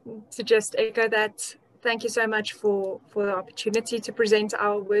 to just echo that, thank you so much for the opportunity to present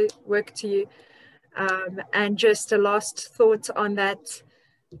our work to you. And just a last thought on that,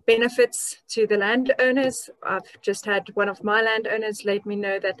 benefits to the landowners. I've just had one of my landowners let me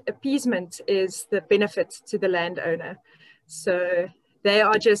know that appeasement is the benefit to the landowner. So they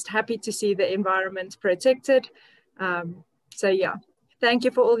are just happy to see the environment protected. So yeah, thank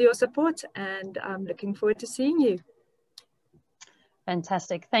you for all your support, and I'm looking forward to seeing you.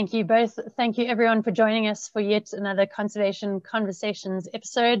 Fantastic. Thank you both. Thank you everyone for joining us for yet another Conservation Conversations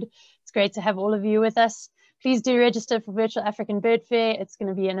episode. It's great to have all of you with us. Please do register for Virtual African Bird Fair. It's going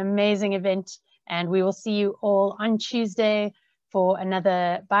to be an amazing event, and we will see you all on Tuesday for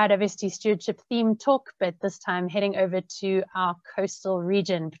another biodiversity stewardship themed talk, but this time heading over to our coastal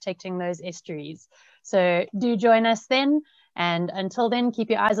region, protecting those estuaries. So do join us then. And until then,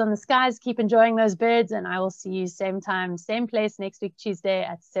 keep your eyes on the skies, keep enjoying those birds, and I will see you same time, same place next week, Tuesday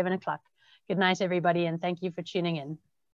at 7 o'clock. Good night, everybody, and thank you for tuning in.